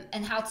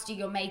 and how to do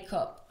your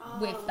makeup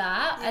with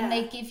that. And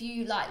they give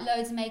you like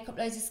loads of makeup,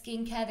 loads of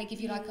skincare. They give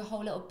you like a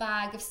whole little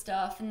bag of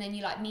stuff, and then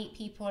you like meet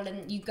people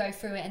and you go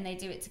through it and they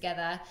do it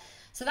together.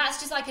 So that's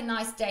just like a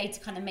nice day to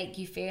kind of make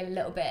you feel a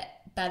little bit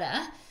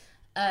better.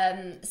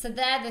 So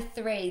they're the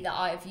 3 that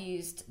I've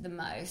used the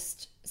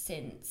most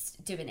since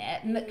doing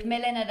it.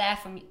 Macmillan are there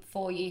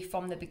for you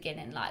from the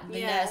beginning, like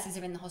the nurses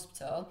are in the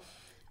hospital.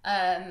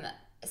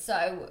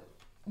 So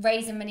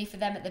raising money for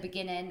them at the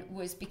beginning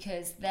was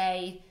because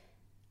they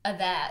are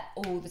there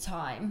all the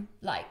time,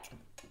 like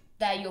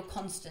they're your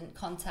constant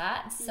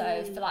contact.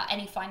 So for like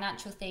any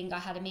financial thing, I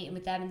had a meeting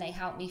with them and they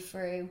helped me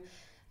through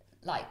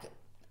like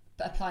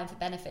applying for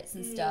benefits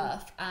and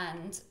stuff,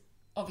 and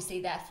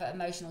obviously there for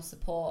emotional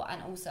support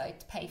and also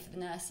to pay for the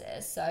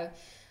nurses. So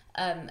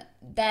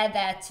they're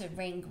there to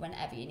ring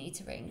whenever you need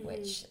to ring,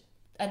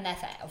 and they're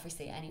for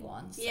obviously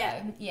anyone. So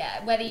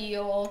whether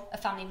you're a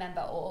family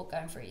member or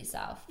going through it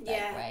yourself,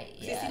 they're great.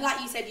 Because like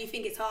you said, you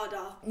think it's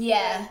harder.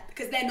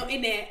 Because they're not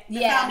in it. The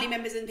family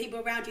members and people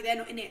around you, they're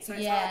not in it. So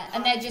it's hard,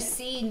 and they're just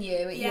seeing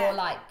you at your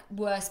like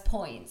worst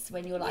points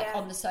when you're like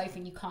on the sofa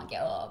and you can't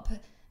get up.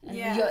 And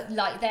you're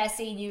like, they're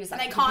seeing you as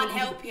like, and they can't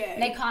help you.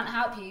 They can't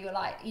help you. You're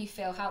like, you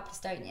feel helpless,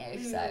 don't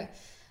you? So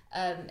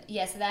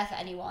so they're for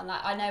anyone. Like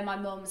I know my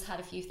mum's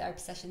had a few therapy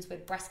sessions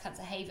with Breast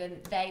Cancer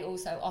Haven. They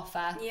also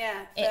offer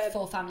it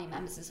for family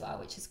members as well,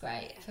 which is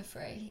great for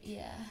free.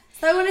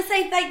 So I want to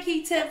say thank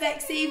you to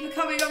Bexy for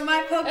coming on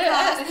my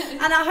podcast,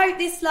 and I hope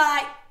this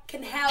like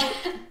can help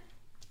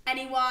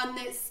anyone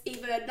that's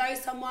either knows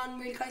someone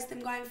really close to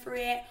them going through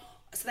it,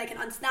 so they can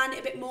understand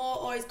it a bit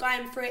more, or is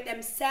going through it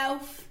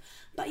themselves.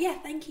 But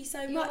thank you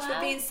so much for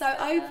being so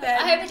open.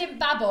 I hope I didn't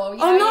babble.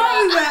 No.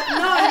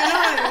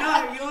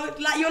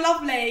 You're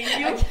lovely.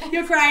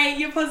 You're great.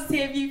 You're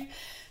positive.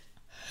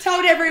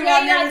 told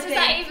everyone. Does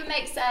that even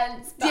make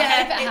sense? But Yeah,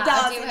 I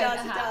hope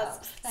it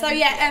does. So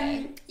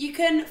yeah, you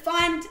can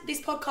find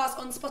this podcast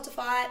on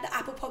Spotify, the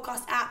Apple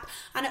Podcast app,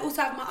 and I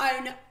also have my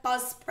own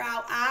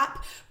Buzzsprout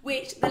app,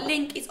 which the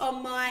link is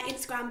on my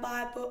Instagram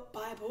Bible.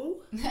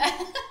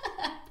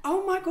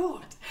 Oh my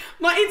god,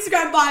 my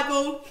Instagram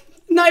Bible.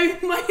 No,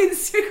 my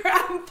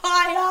Instagram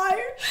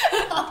bio.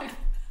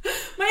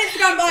 My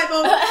Instagram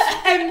Bible.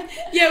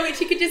 Yeah,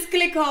 which you could just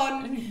click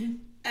on,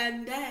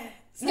 and there.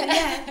 So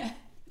yeah,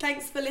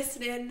 thanks for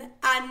listening,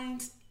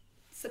 and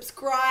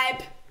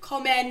subscribe,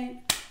 comment,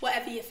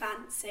 whatever you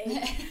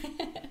fancy.